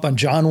grew up on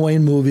John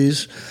Wayne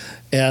movies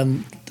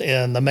and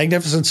the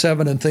Magnificent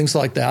Seven and things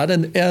like that.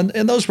 And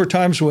those were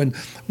times when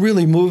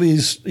really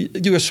movies,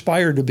 you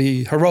aspired to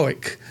be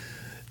heroic.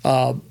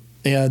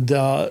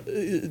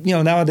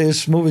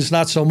 Nowadays movies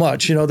not so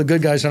much. The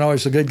good guys aren't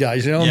always the good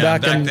guys.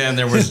 Back then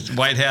there was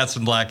white hats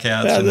and black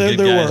hats, and good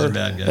guys and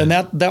bad guys. And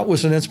that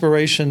was an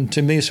inspiration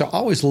to me. So I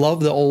always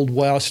loved the Old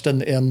West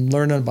and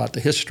learning about the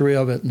history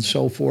of it and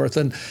so forth.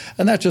 And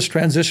that just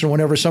transitioned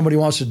whenever somebody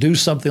wants to do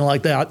something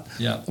like that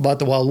about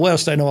the Wild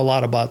West. I know a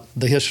lot about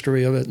the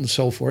history of it and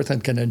so forth,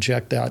 and can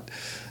inject that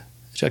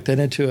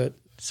into it.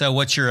 So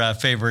what's your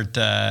favorite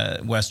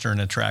Western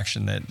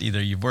attraction that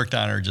either you've worked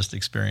on or just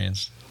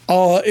experienced?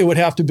 Oh, it would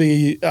have to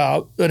be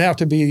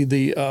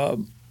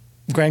the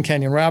Grand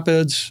Canyon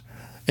Rapids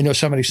and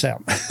Yosemite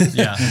Sam.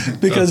 Yeah,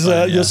 because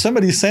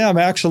Yosemite Sam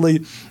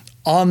actually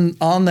on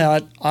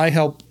that I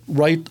helped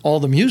write all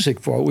the music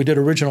for it. We did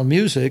original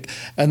music,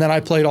 and then I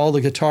played all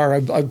the guitar.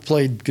 I've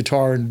played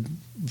guitar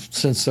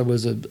since I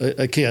was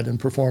a kid and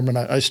performed, and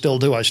I still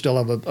do. I still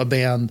have a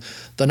band,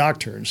 the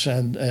Nocturnes,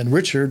 and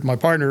Richard, my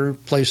partner,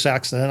 plays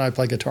sax, and I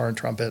play guitar and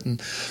trumpet, and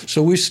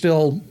so we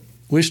still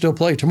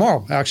play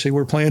tomorrow. Actually,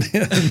 we're playing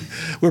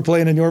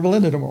in Yorba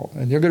Linda tomorrow,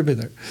 and you're going to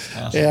be there.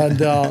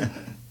 Awesome.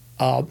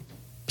 And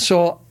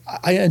so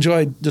I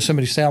enjoyed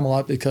Yosemite Sam a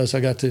lot because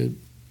I got to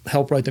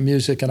help write the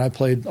music, and I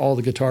played all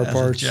the guitar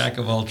parts. A jack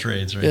of all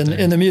trades, right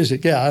in the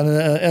music, yeah,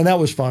 and that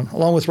was fun.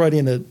 Along with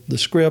writing the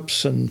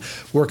scripts and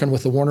working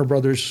with the Warner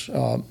Brothers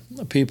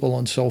people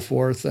and so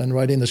forth, and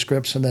writing the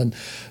scripts, and then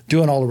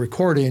doing all the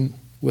recording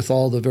with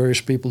all the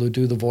various people who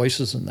do the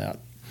voices and that.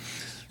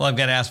 Well, I've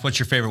got to ask, what's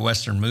your favorite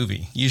Western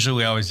movie? Usually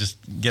we always just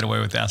get away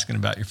with asking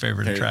about your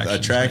favorite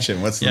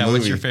attraction. What's the movie?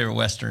 What's your favorite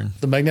Western?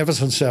 The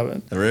Magnificent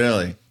Seven.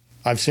 Really?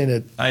 I've seen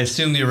it. I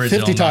assume the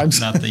original, 50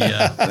 times. Not the...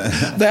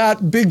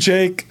 That, Big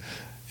Jake,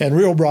 and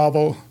Rio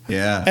Bravo.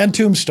 Yeah. And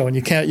Tombstone.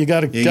 You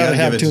gotta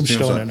have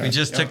Tombstone in there. We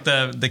just took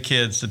the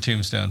kids to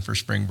Tombstone for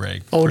spring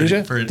break. Oh, did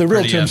you? The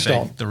real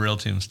Tombstone. Epic. The real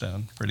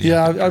Tombstone.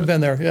 I've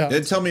been there. Yeah.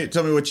 Tell me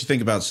what you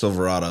think about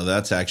Silverado.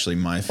 That's actually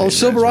my favorite. Oh,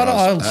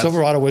 Silverado.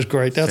 Silverado was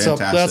great. That's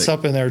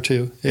up in there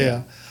too.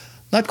 Yeah.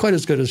 Not quite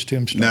as good as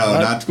Tombstone. No,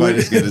 not quite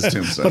as good as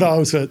Tombstone. But that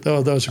was a great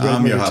movie too.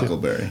 I'm your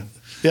Huckleberry.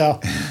 Yeah.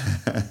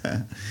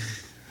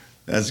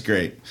 That's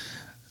great.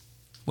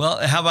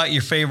 Well, how about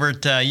your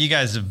favorite? You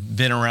guys have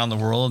been around the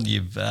world.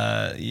 You've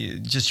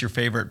just your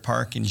favorite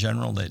park in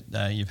general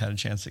that you've had a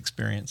chance to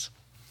experience.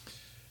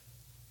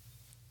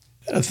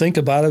 I think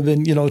about it,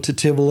 been to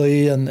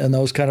Tivoli and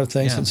those kind of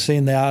things, and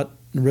seen that,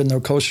 and ridden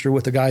the coaster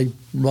with the guy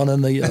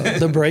running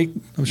the brake.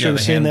 I'm sure you've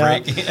seen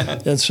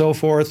that, and so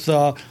forth.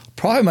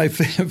 probably my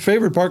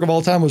favorite park of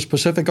all time was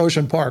Pacific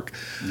Ocean Park.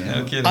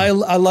 No kidding. I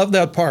love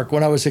that park.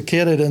 When I was a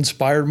kid, it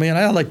inspired me, and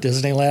I like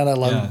Disneyland. I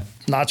love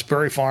Knott's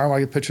Berry Farm.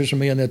 I get pictures of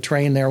me on the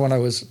train there when I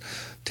was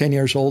 10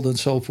 years old and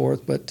so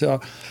forth. But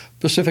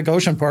Pacific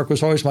Ocean Park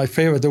was always my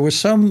favorite. There was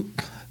some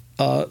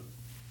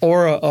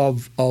aura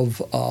of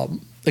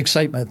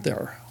excitement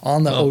there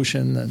on the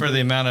ocean. And for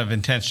the amount of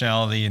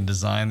intentionality and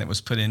design that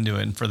was put into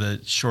it and for the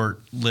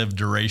short-lived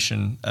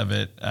duration of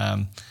it,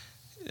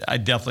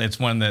 it's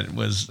one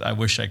that I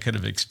wish I could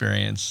have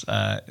experienced.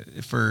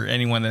 For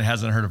anyone that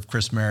hasn't heard of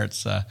Chris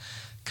Merritt's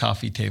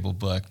coffee table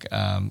book,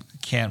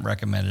 can't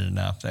recommend it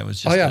enough. That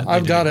was just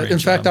I've got it. In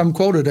fact, I'm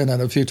quoted in it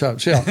a few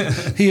times. Yeah,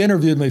 he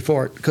interviewed me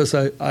for it because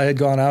I had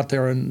gone out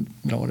there and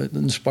it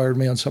inspired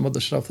me on some of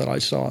the stuff that I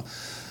saw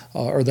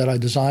or that I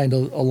designed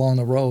along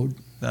the road.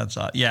 That's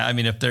I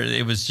mean,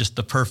 it was just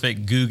the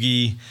perfect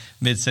googie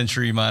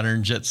mid-century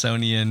modern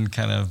Jetsonian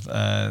kind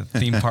of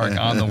theme park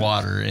on the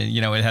water, and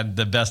it had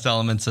the best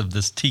elements of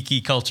this tiki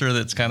culture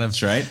that's kind of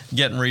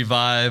getting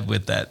revived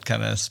with that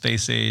kind of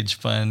space age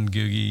fun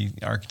googie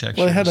architecture.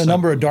 Well, it had a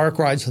number of dark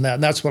rides in that,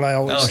 and that's what I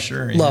always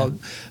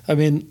loved. I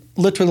mean,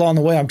 literally along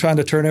the way, I'm trying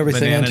to turn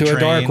everything Banana into train. a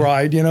dark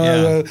ride.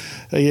 A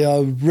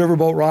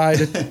riverboat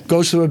ride. It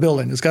goes through a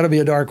building. It's got to be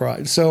a dark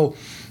ride. So.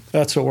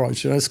 That's what we're always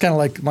doing. It's kind of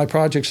like my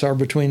projects are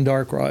between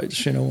dark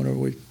rides, whenever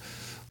we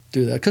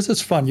do that. Because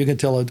it's fun. You can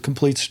tell a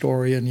complete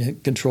story and you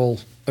control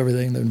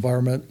everything, the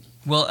environment.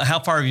 Well, how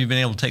far have you been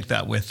able to take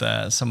that with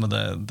some of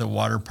the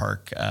water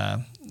park,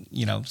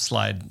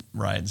 slide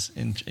rides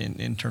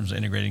in terms of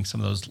integrating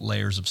some of those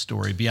layers of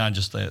story beyond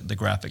just the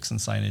graphics and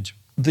signage?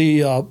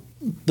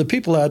 The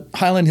people at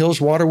Highland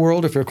Hills Water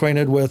World, if you're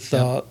acquainted with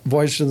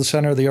Voyage to the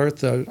Center of the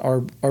Earth,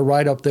 our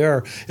ride up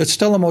there, it's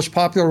still the most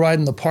popular ride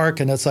in the park,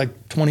 and it's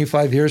like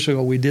 25 years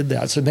ago we did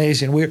that. It's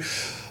amazing. We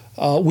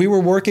were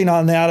working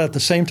on that at the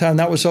same time.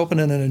 That was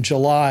opening in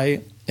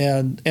July,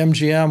 and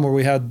MGM, where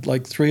we had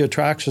like 3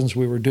 attractions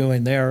we were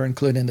doing there,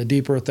 including the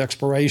Deep Earth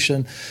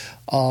Exploration,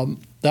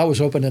 that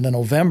was opening in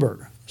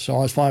November. So I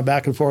was flying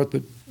back and forth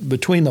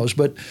between those.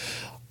 But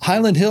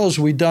Highland Hills,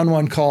 we'd done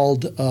one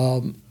called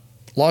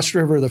Lost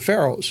River of the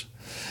Faroes,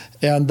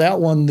 and that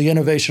won the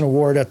Innovation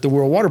Award at the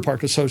World Water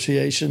Park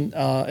Association.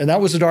 And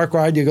that was a dark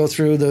ride. You go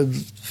through the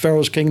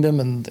Faroes Kingdom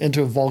and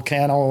into a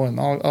volcano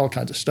and all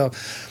kinds of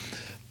stuff.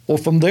 Well,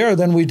 from there,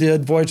 then we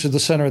did Voyage to the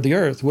Center of the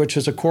Earth, which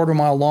is a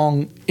 1/4-mile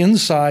long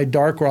inside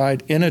dark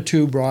ride in a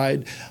tube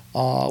ride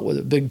with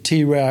a big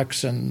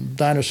T-Rex and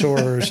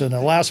dinosaurs and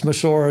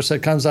Elasmosaurus that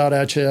comes out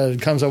at you and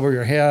comes over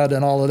your head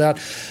and all of that.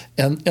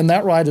 And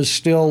that ride is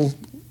still,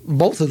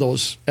 both of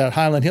those at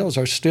Highland Hills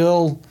are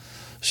still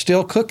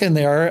cooking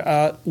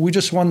there. We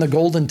just won the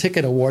Golden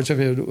Ticket Awards, if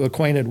you're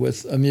acquainted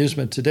with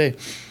Amusement Today.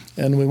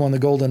 And we won the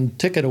Golden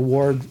Ticket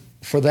Award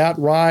for that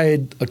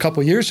ride a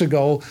couple years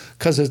ago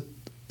because it's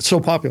so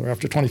popular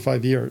after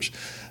 25 years.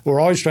 We're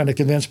always trying to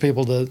convince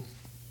people to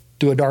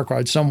do a dark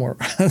ride somewhere,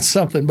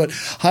 something. But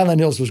Highland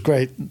Hills was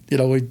great.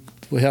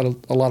 We had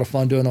a lot of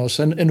fun doing those.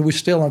 And we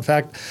still, in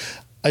fact,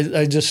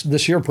 I just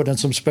this year put in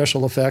some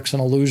special effects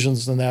and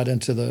illusions and that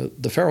into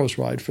the Faroes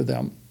ride for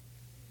them.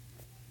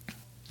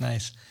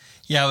 Nice.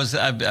 Yeah,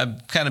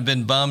 I've kind of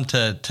been bummed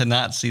to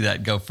not see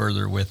that go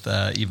further with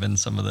even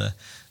some of the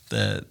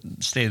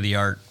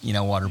state-of-the-art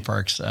water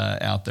parks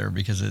out there,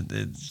 because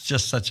it's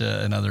just such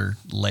another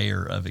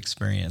layer of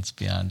experience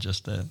beyond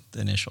just the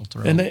initial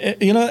thrill. And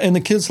and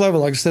the kids love it.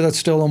 Like I said, that's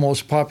still the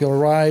most popular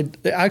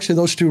ride. Actually,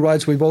 those 2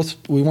 rides we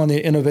won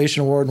the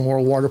Innovation Award in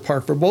World Water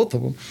Park for both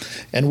of them.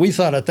 And we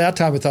thought at that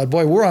time,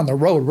 boy, we're on the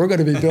road. We're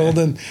going to be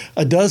building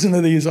a dozen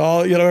of these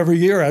all every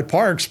year at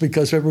parks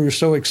because we were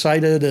so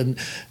excited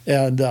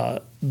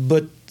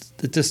but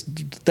it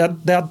just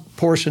that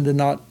portion did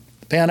not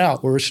pan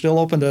out. We're still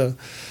open to.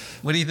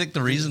 What do you think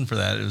the reason for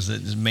that is?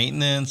 Is it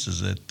maintenance?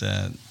 Is it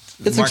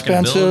it's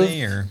expensive?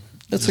 Or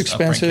it's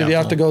expensive. You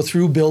have to go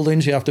through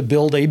buildings. You have to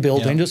build a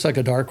building, just like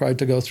a dark ride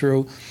to go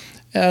through.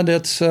 And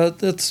it's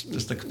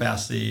just the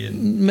capacity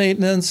and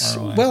maintenance.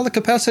 ROI. Well, the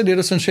capacity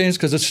doesn't change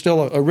because it's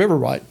still a river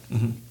ride.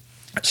 Mm-hmm.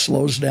 It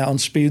slows down,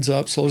 speeds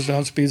up,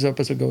 speeds up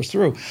as it goes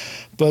through.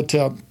 But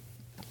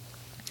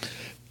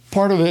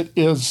part of it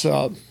is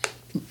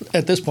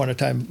at this point in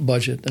time,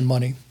 budget and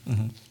money.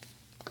 Mm-hmm.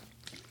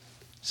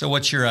 So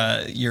what's your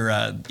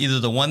either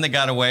the one that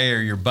got away or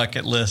your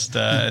bucket list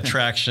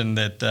attraction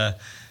that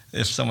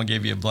if someone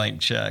gave you a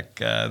blank check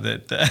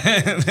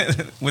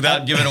that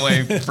without giving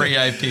away free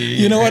IP?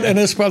 You know what? And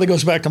this probably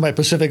goes back to my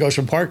Pacific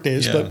Ocean Park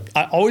days, but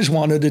I always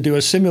wanted to do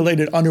a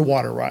simulated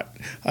underwater ride.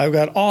 I've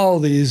got all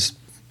these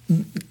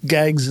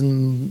gags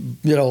and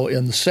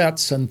in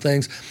sets and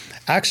things.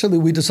 Actually,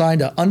 we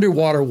designed an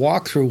underwater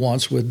walkthrough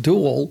once with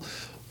Duel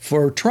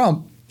for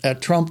Trump at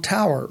Trump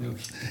Tower.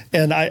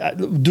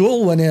 And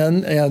Duel went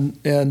in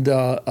and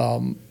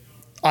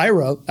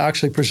Ira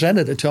actually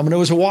presented it to him, and it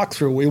was a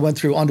walkthrough. We went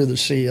through under the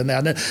sea and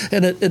that,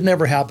 and it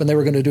never happened. They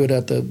were going to do it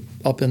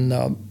up in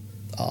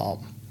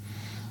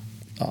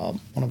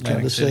what I'm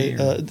trying to say,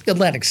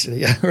 Atlantic City,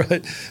 yeah,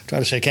 right.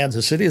 Trying to say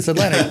Kansas City, it's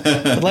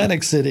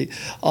Atlantic City.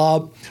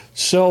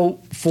 So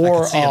for I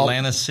can see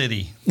Atlanta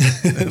City,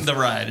 the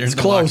ride, it's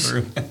close.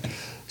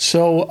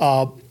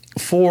 So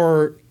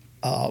for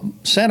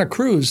Santa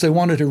Cruz, they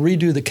wanted to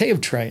redo the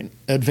Cave Train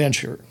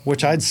adventure,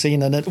 which I'd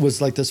seen, and it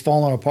was like this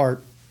falling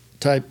apart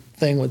type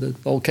thing with the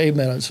old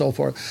cavemen and so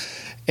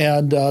forth.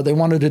 And they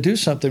wanted to do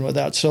something with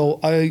that. So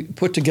I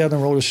put together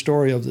and wrote a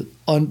story of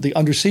the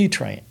undersea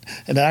train.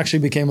 And it actually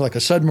became like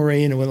a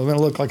submarine. It was going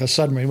to look like a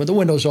submarine with the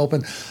windows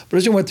open. But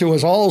as you went through, it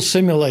was all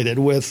simulated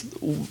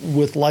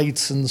with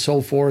lights and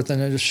so forth,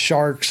 and just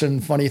sharks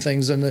and funny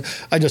things. And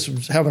I just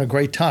was having a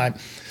great time.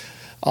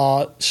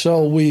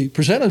 So we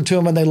presented it to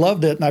them, and they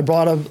loved it. And I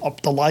brought up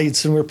the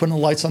lights, and we were putting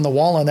the lights on the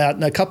wall on that.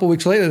 And a couple of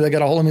weeks later, they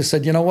got a hold of me and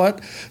said, you know what?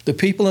 The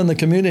people in the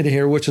community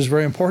here, which is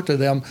very important to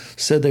them,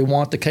 said they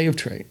want the Cave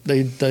Train.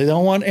 They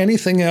don't want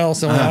anything else.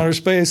 They want outer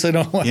space. They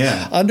don't want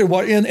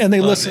underwater. And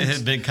they listen. It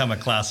had become a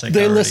classic.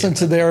 They listened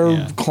to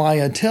their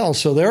clientele.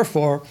 So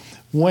therefore,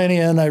 went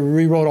in, I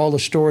rewrote all the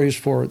stories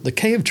for the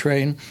Cave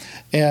Train,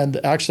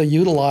 and actually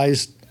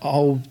utilized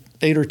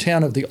 8 or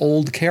 10 of the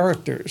old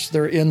characters.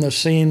 They're in the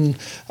scene,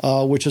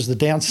 which is the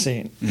dance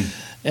scene,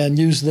 and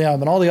used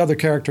them. And all the other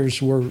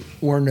characters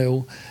were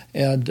new.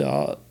 And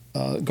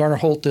Garner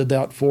Holt did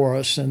that for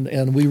us.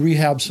 And we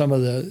rehabbed some of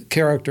the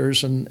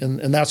characters. And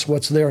that's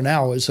what's there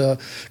now is a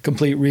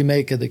complete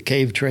remake of the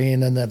Cave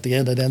Train. And at the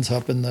end, it ends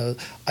up in the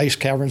ice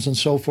caverns and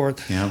so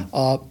forth. Yeah.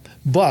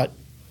 But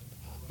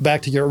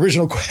back to your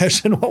original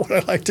question, what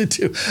would I like to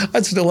do?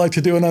 I'd still like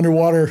to do an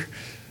underwater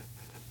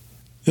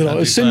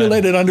a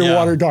simulated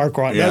underwater dark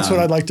ride. Yeah. That's what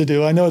I'd like to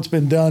do. I know it's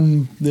been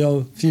done,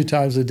 a few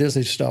times with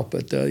Disney stuff,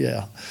 but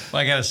yeah.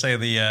 Well, I got to say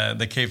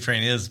the Cave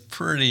Train is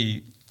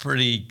pretty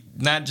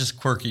not just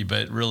quirky,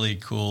 but really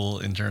cool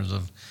in terms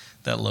of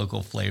that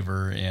local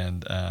flavor.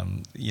 And I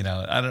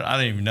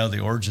don't even know the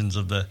origins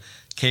of the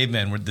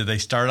cavemen. Did they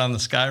start on the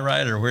Sky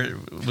Ride, or where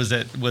was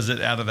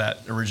it out of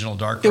that original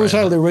dark ride? It was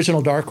out of the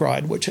original dark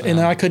ride, and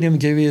I couldn't even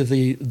give you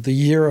the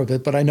year of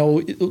it, but I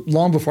know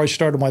long before I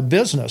started my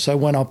business, I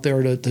went up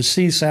there to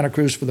see Santa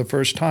Cruz for the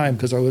first time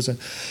because I was kind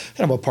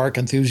of a park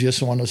enthusiast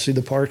and wanted to see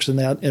the parks and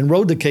that, and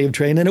rode the Cave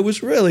Train, and it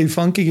was really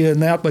funky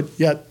and that, but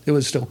yet it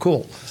was still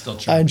cool. Still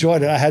true. I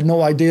enjoyed it. I had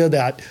no idea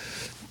that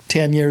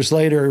 10 years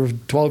later,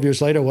 12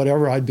 years later,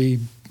 whatever, I'd be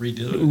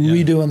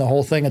redoing the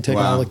whole thing and taking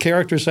all the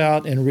characters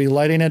out and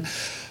relighting it.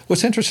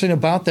 What's interesting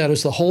about that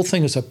is the whole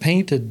thing is a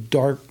painted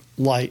dark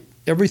light.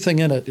 Everything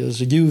in it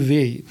is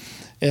UV,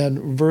 and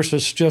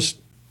versus just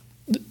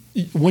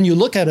when you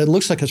look at it, it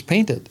looks like it's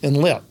painted and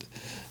lit.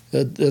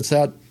 It's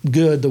that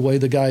good the way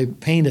the guy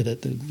painted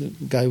it. The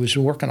guy who was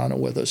working on it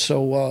with us.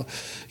 So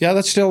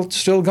that's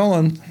still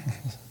going,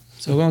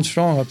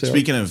 strong up there.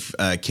 Speaking of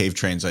cave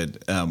trains,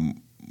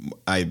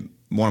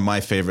 one of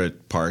my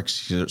favorite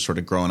parks, sort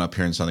of growing up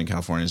here in Southern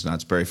California, is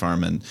Knott's Berry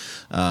Farm, and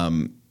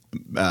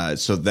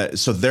so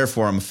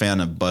therefore I'm a fan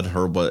of Bud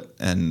Hurlbut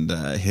and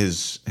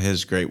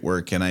his great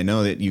work, and I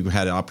know that you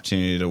had an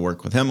opportunity to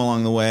work with him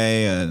along the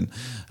way. And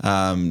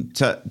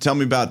tell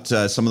me about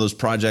some of those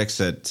projects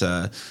at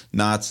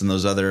Knott's and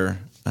those other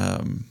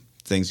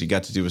things you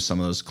got to do with some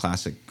of those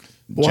classic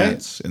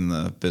gents in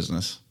the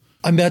business.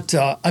 I met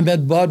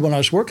Bud when I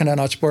was working at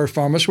Knott's Berry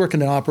Farm. I was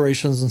working in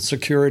operations and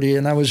security,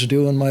 and I was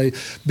building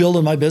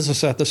my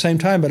business at the same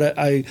time. But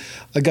I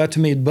got to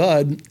meet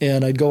Bud,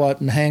 and I'd go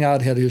out and hang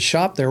out at his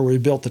shop there where he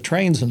built the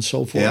trains and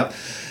so forth. Yep.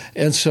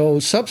 And so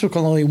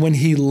subsequently, when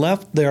he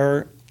left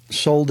there,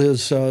 sold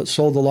the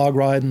log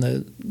ride and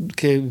the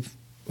cave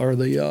or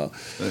the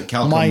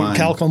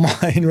Calco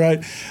mine,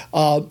 right?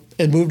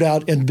 And moved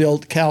out and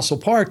built Castle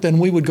Park. Then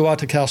we would go out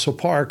to Castle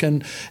Park,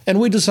 and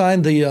we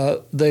designed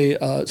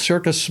the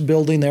circus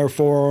building there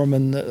for them,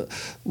 and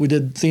we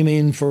did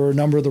theming for a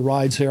number of the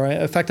rides here.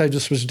 In fact, I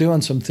just was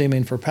doing some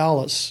theming for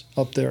Palace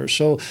up there.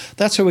 So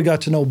that's how we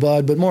got to know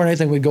Bud. But more than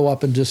anything, we'd go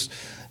up and just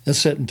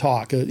sit and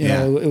talk. You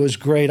know, it was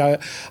great. I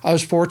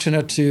was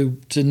fortunate to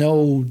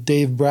know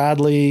Dave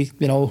Bradley,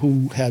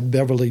 who had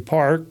Beverly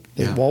Park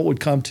that Walt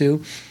would come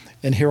to,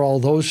 and hear all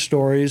those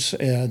stories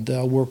and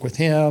work with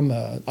him,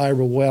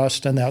 Ira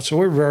West and that. So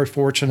we were very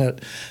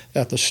fortunate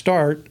at the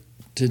start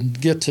to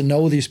get to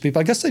know these people.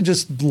 I guess they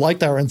just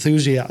liked our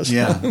enthusiasm.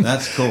 Yeah,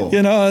 that's cool.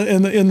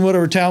 In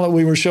whatever talent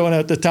we were showing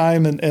at the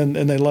time, and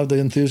they loved the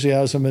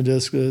enthusiasm and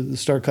just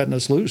start cutting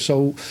us loose.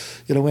 So,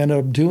 we ended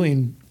up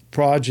doing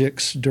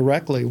projects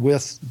directly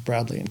with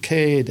Bradley and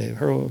Kay, Dave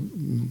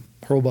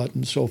Hurlbut,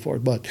 and so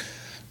forth. But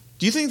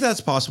do you think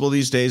that's possible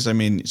these days? I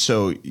mean,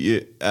 so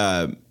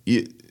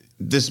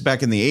this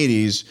back in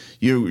the 80s,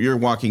 you're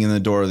walking in the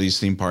door of these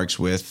theme parks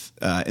with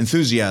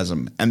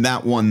enthusiasm, and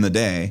that won the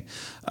day.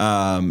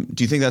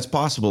 Do you think that's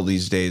possible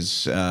these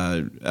days?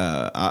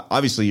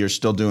 Obviously, you're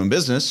still doing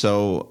business,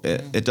 so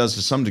it does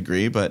to some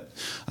degree. But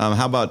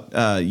how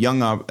about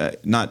young,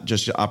 not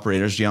just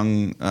operators,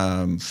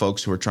 young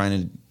folks who are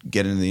trying to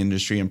get into the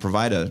industry and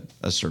provide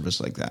a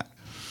service like that?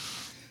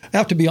 I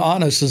have to be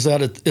honest, is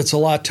that it's a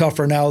lot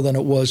tougher now than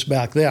it was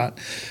back then.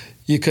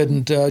 You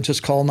couldn't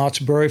just call Knott's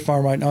Berry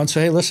Farm right now and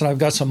say, hey, listen, I've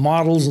got some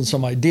models and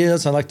some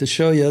ideas I'd like to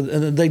show you.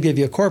 And they give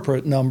you a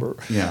corporate number,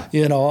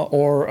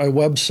 or a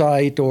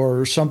website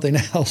or something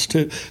else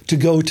to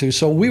go to.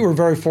 So we were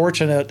very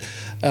fortunate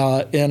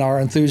in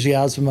our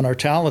enthusiasm and our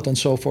talent and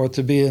so forth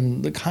to be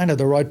in the kind of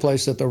the right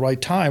place at the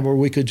right time where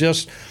we could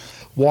just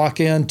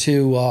walk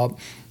into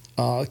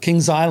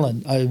Kings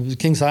Island.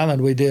 Kings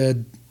Island, we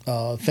did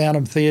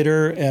Phantom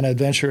Theater and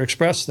Adventure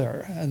Express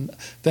there. And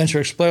Adventure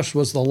Express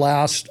was the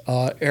last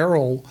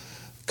Aero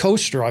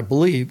coaster, I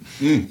believe.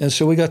 And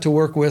so we got to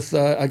work with,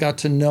 I got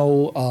to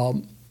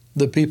know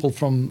the people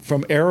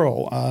from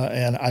Aero,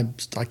 and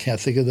I can't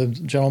think of the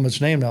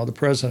gentleman's name now, the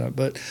president,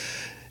 but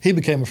he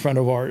became a friend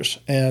of ours.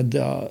 And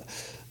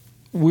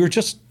we were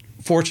just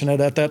fortunate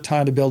at that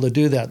time to be able to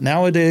do that.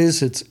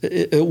 Nowadays,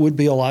 it would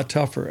be a lot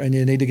tougher, and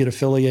you need to get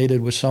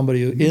affiliated with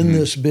somebody in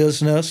this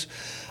business.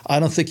 I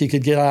don't think you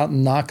could get out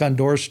and knock on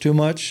doors too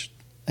much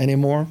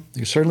anymore.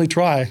 You certainly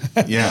try.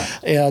 Yeah.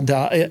 And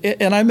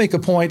I make a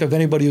point of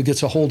anybody who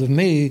gets a hold of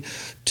me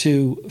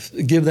to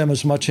give them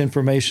as much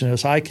information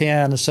as I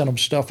can and send them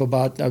stuff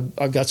about.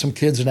 I've got some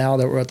kids now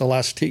that were at the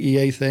last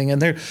TEA thing,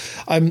 and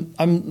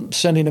I'm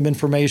sending them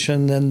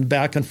information, and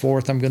back and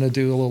forth. I'm going to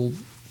do a little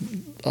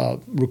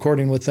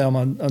recording with them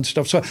on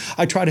stuff. So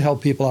I try to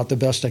help people out the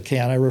best I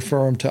can. I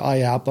refer them to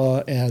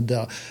IAAPA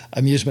and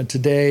Amusement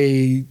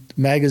Today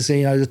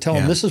magazine. I just tell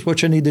them, this is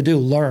what you need to do.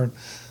 Learn,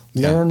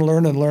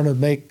 and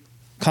make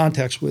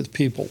contacts with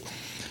people.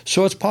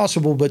 So it's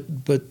possible,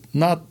 but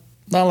not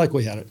like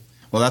we had it.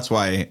 Well, that's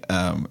why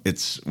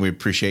we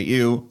appreciate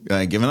you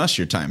giving us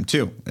your time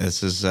too.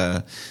 This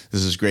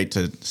is great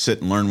to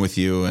sit and learn with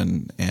you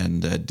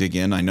and dig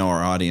in. I know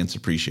our audience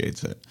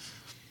appreciates it.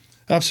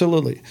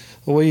 Absolutely.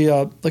 We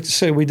like to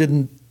say we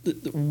didn't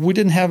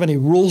have any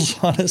rules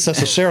on us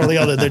necessarily,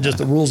 other than just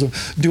the rules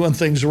of doing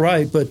things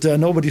right. But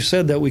nobody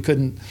said that we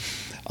couldn't.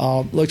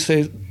 Let's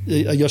say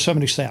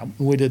Yosemite Sam.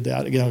 We did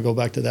that. Again, I'll go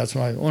back to that. It's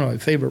one of my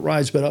favorite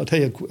rides. But I'll tell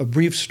you a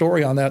brief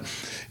story on that.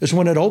 Is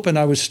when it opened,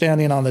 I was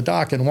standing on the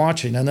dock and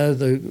watching, and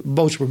the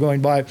boats were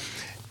going by.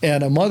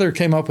 And a mother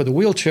came up with a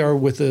wheelchair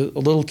with a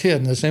little kid,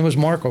 and his name was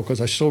Marco, because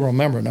I still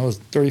remember, and that was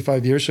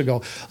 35 years ago.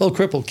 A little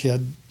crippled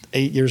kid,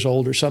 8 years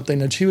old or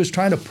something, and she was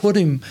trying to put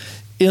him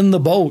in the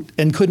boat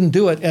and couldn't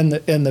do it, and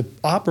the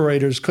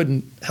operators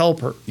couldn't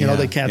help her.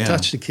 They can't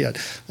touch the kid.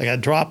 They got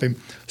to drop him.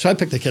 So I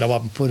picked the kid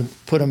up and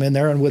put him in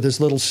there, and with his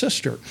little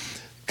sister,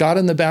 got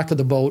in the back of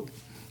the boat,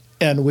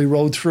 and we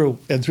rode through.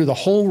 And through the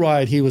whole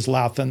ride, he was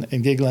laughing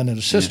and giggling, and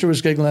his sister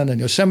was giggling,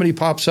 and Yosemite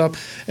pops up,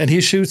 and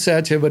he shoots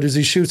at you, but as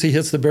he shoots, he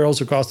hits the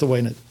barrels across the way,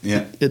 and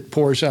it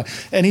pours out.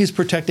 And he's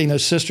protecting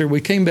his sister. We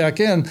came back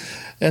in,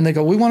 and they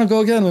go, we want to go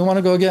again, we want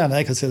to go again.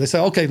 And they say,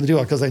 okay, do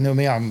it, because they knew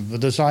me, I'm the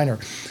designer.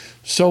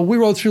 So we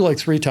rode through like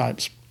 3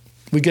 times.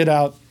 We get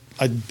out,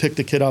 I pick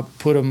the kid up,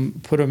 put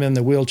him in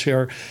the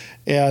wheelchair,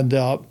 and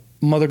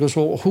mother goes,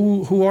 well,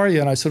 who are you?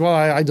 And I said, well,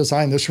 I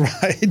designed this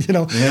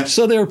ride,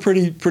 So they were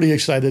pretty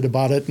excited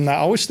about it. And I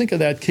always think of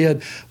that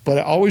kid, but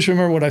I always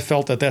remember what I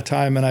felt at that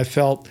time, and I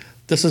felt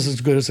this is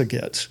as good as it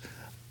gets.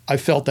 I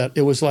felt that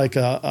it was like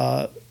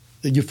a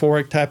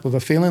euphoric type of a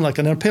feeling, like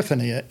an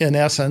epiphany in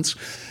essence.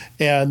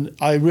 And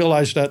I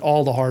realized that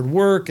all the hard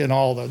work and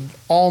all the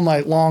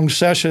all-night long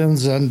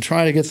sessions and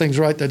trying to get things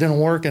right that didn't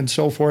work and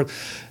so forth,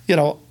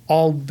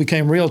 all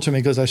became real to me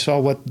because I saw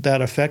what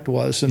that effect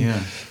was. And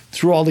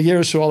through all the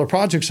years, through all the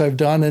projects I've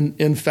done, and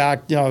in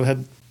fact, I've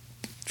had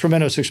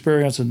tremendous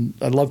experience, and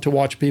I love to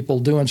watch people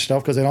doing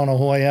stuff because they don't know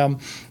who I am,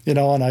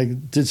 and I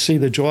did see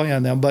the joy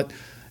in them. But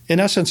in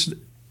essence,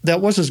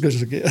 that was as good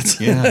as it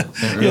gets. Yeah,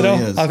 it really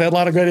is. I've had a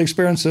lot of great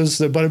experiences,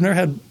 but I've never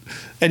had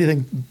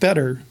anything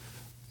better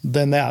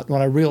than that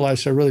when I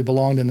realized I really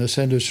belonged in this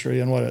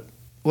industry and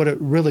what it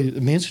really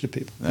means to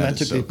people, meant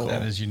to people.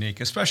 That is unique,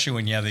 especially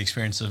when you have the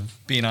experience of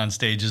being on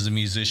stage as a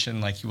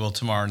musician like you will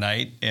tomorrow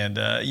night. And,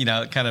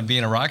 kind of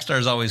being a rock star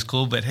is always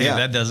cool, but hey,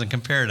 that doesn't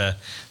compare to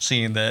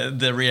seeing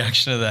the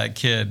reaction of that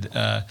kid,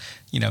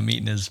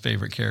 meeting his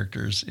favorite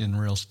characters in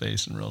real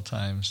space and real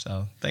time.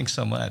 So thanks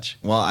so much.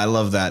 Well, I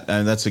love that.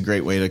 And that's a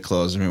great way to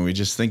close. I mean, we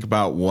just think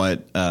about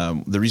what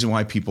the reason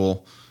why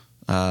people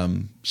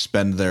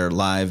spend their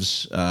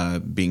lives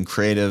being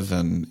creative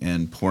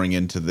and pouring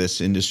into this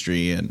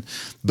industry and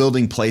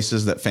building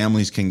places that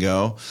families can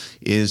go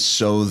is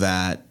so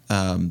that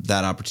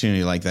that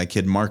opportunity, like that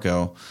kid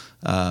Marco,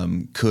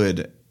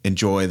 could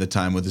enjoy the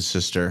time with his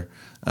sister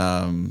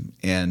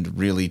and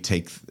really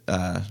take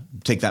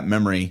that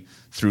memory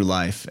through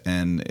life.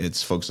 And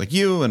it's folks like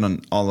you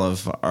and all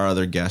of our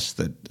other guests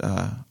that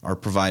are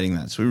providing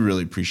that. So we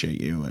really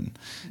appreciate you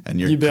and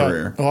your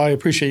career. Oh, I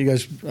appreciate you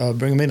guys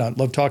bringing me on. I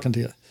love talking to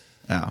you.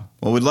 Yeah.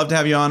 Well, we'd love to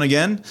have you on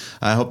again.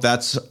 I hope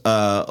that's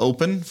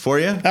open for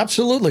you.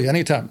 Absolutely.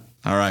 Anytime.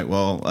 All right.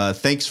 Well,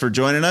 thanks for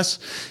joining us,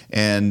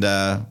 and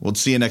we'll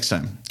see you next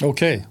time.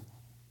 Okay.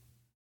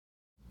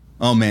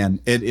 Oh, man.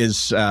 It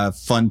is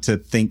fun to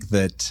think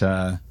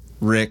that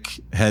Rick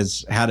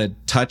has had a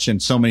touch in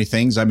so many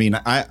things. I mean,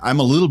 I'm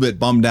a little bit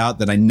bummed out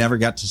that I never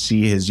got to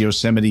see his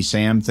Yosemite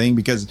Sam thing,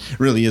 because it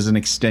really is an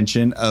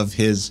extension of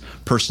his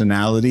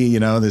personality. You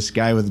know, this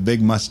guy with a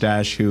big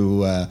mustache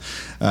who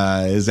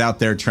is out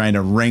there trying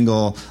to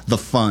wrangle the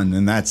fun.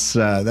 And that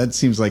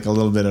seems like a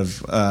little bit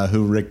of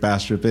who Rick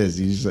Bastrop is.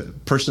 He's a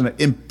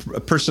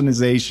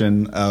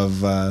personization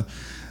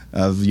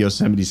of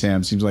Yosemite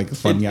Sam. Seems like a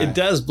fun guy. It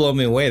does blow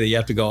me away that you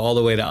have to go all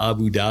the way to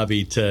Abu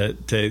Dhabi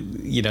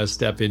to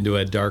step into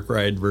a dark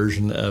ride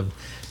version of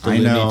the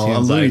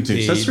Looney Tunes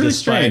IP. That's really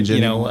strange.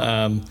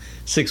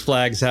 Six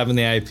Flags having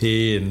the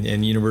IP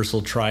and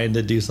Universal trying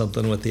to do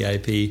something with the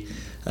IP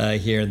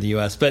here in the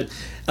U.S. But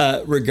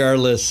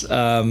regardless,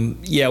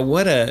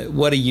 what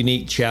a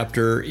unique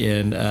chapter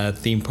in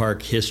theme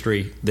park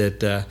history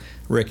that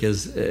Rick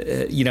is.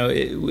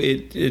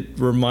 It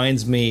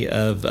reminds me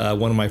of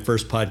one of my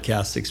first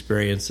podcast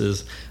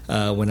experiences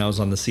when I was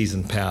on the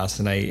season pass,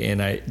 and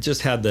I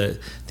just had the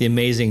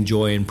amazing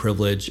joy and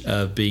privilege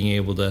of being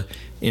able to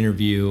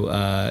interview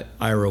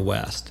Ira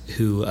West,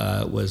 who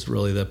was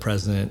really the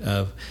president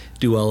of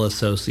Duell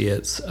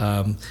Associates,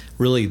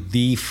 really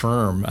the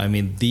firm. I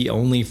mean, the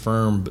only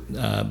firm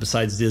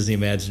besides Disney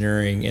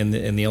Imagineering, and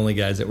the only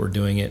guys that were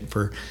doing it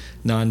for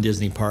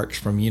non-Disney parks,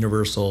 from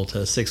Universal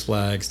to Six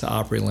Flags to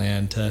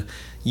Opryland to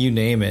you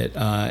name it,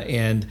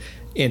 and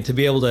to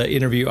be able to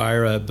interview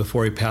Ira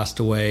before he passed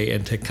away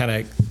and to kind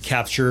of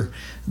capture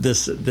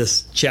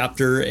this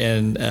chapter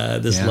and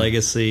this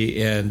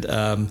legacy, and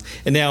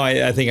now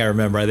I think I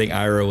remember. I think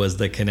Ira was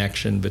the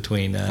connection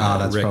between Rick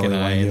and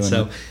I, and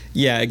so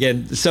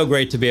again, so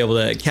great to be able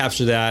to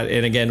capture that.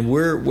 And again,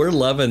 we're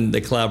loving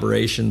the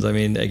collaborations. I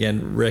mean,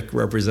 again, Rick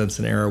represents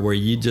an era where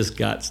you just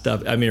got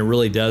stuff. I mean, it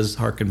really does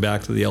harken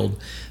back to the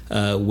old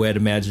Wed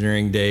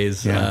Imagineering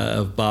days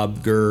of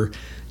Bob Gurr.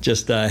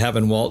 Just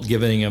having Walt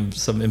giving him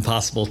some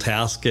impossible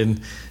task,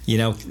 and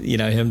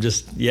him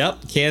just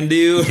can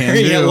do.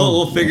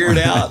 We'll figure it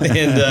out.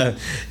 And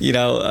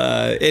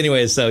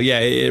anyway, so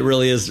it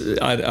really is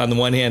on the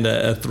one hand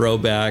a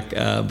throwback,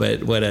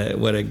 but what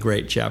a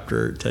great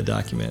chapter to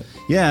document.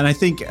 Yeah, and I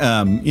think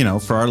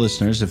for our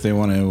listeners, if they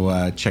want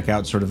to check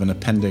out sort of an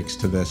appendix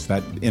to this,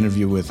 that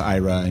interview with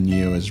Ira and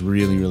you is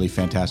really, really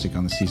fantastic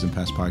on the Season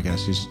Pass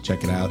podcast. You should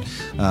check it out.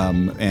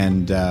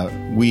 And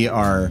we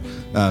are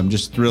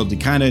just thrilled to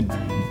kind of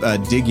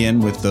dig in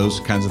with those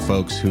kinds of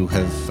folks who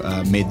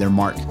have made their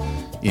mark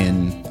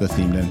in the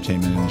themed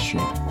entertainment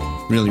industry.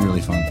 Really, really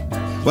fun.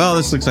 Well,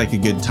 this looks like a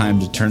good time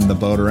to turn the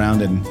boat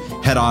around and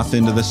head off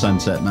into the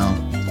sunset, Mel.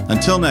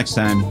 Until next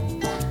time,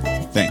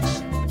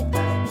 thanks.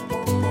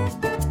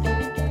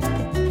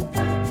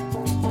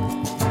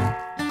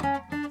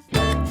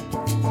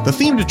 The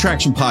Themed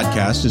Attraction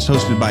Podcast is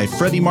hosted by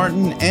Freddie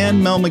Martin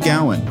and Mel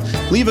McGowan.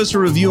 Leave us a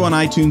review on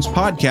iTunes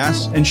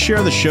Podcasts and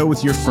share the show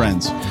with your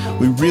friends.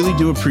 We really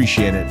do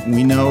appreciate it.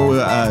 We know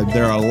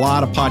there are a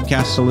lot of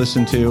podcasts to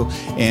listen to,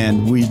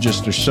 and we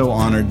just are so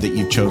honored that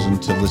you've chosen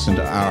to listen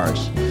to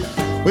ours.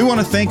 We want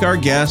to thank our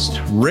guest,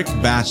 Rick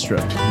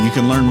Bastrop. You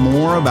can learn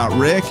more about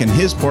Rick and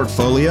his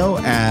portfolio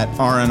at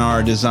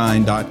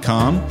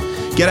rnrdesign.com.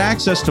 Get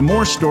access to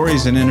more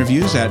stories and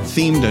interviews at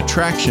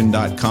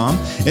themedattraction.com,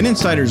 an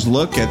insider's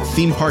look at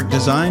theme park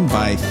design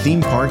by theme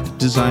park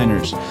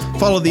designers.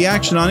 Follow the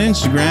action on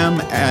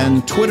Instagram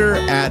and Twitter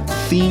at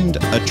Themed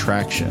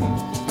Attraction.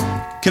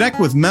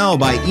 Connect with Mel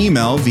by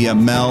email via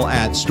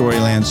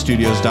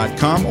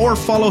mel@storylandstudios.com or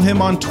follow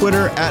him on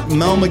Twitter at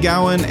Mel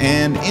McGowan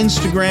and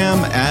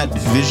Instagram at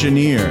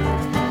Visioneer.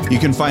 You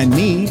can find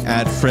me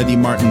at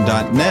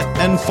freddymartin.net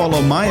and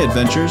follow my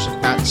adventures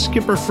at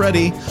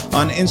SkipperFreddy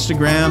on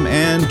Instagram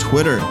and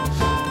Twitter.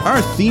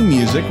 Our theme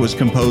music was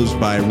composed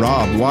by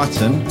Rob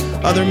Watson.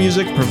 Other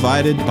music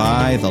provided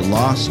by The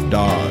Lost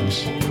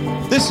Dogs.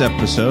 This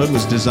episode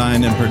was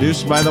designed and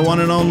produced by the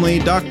one and only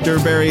Dr.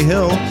 Barry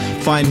Hill.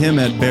 Find him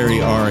at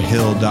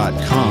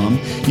barryrhill.com.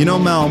 You know,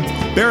 Mel,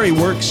 Barry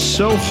works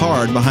so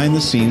hard behind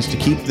the scenes to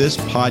keep this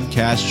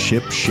podcast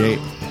ship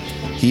shape.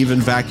 He even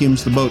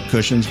vacuums the boat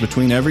cushions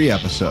between every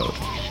episode.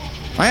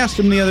 I asked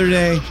him the other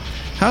day,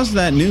 how's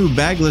that new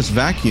bagless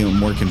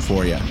vacuum working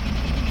for you?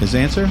 His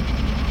answer?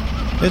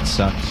 It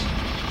sucks.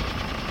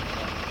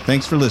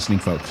 Thanks for listening,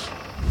 folks.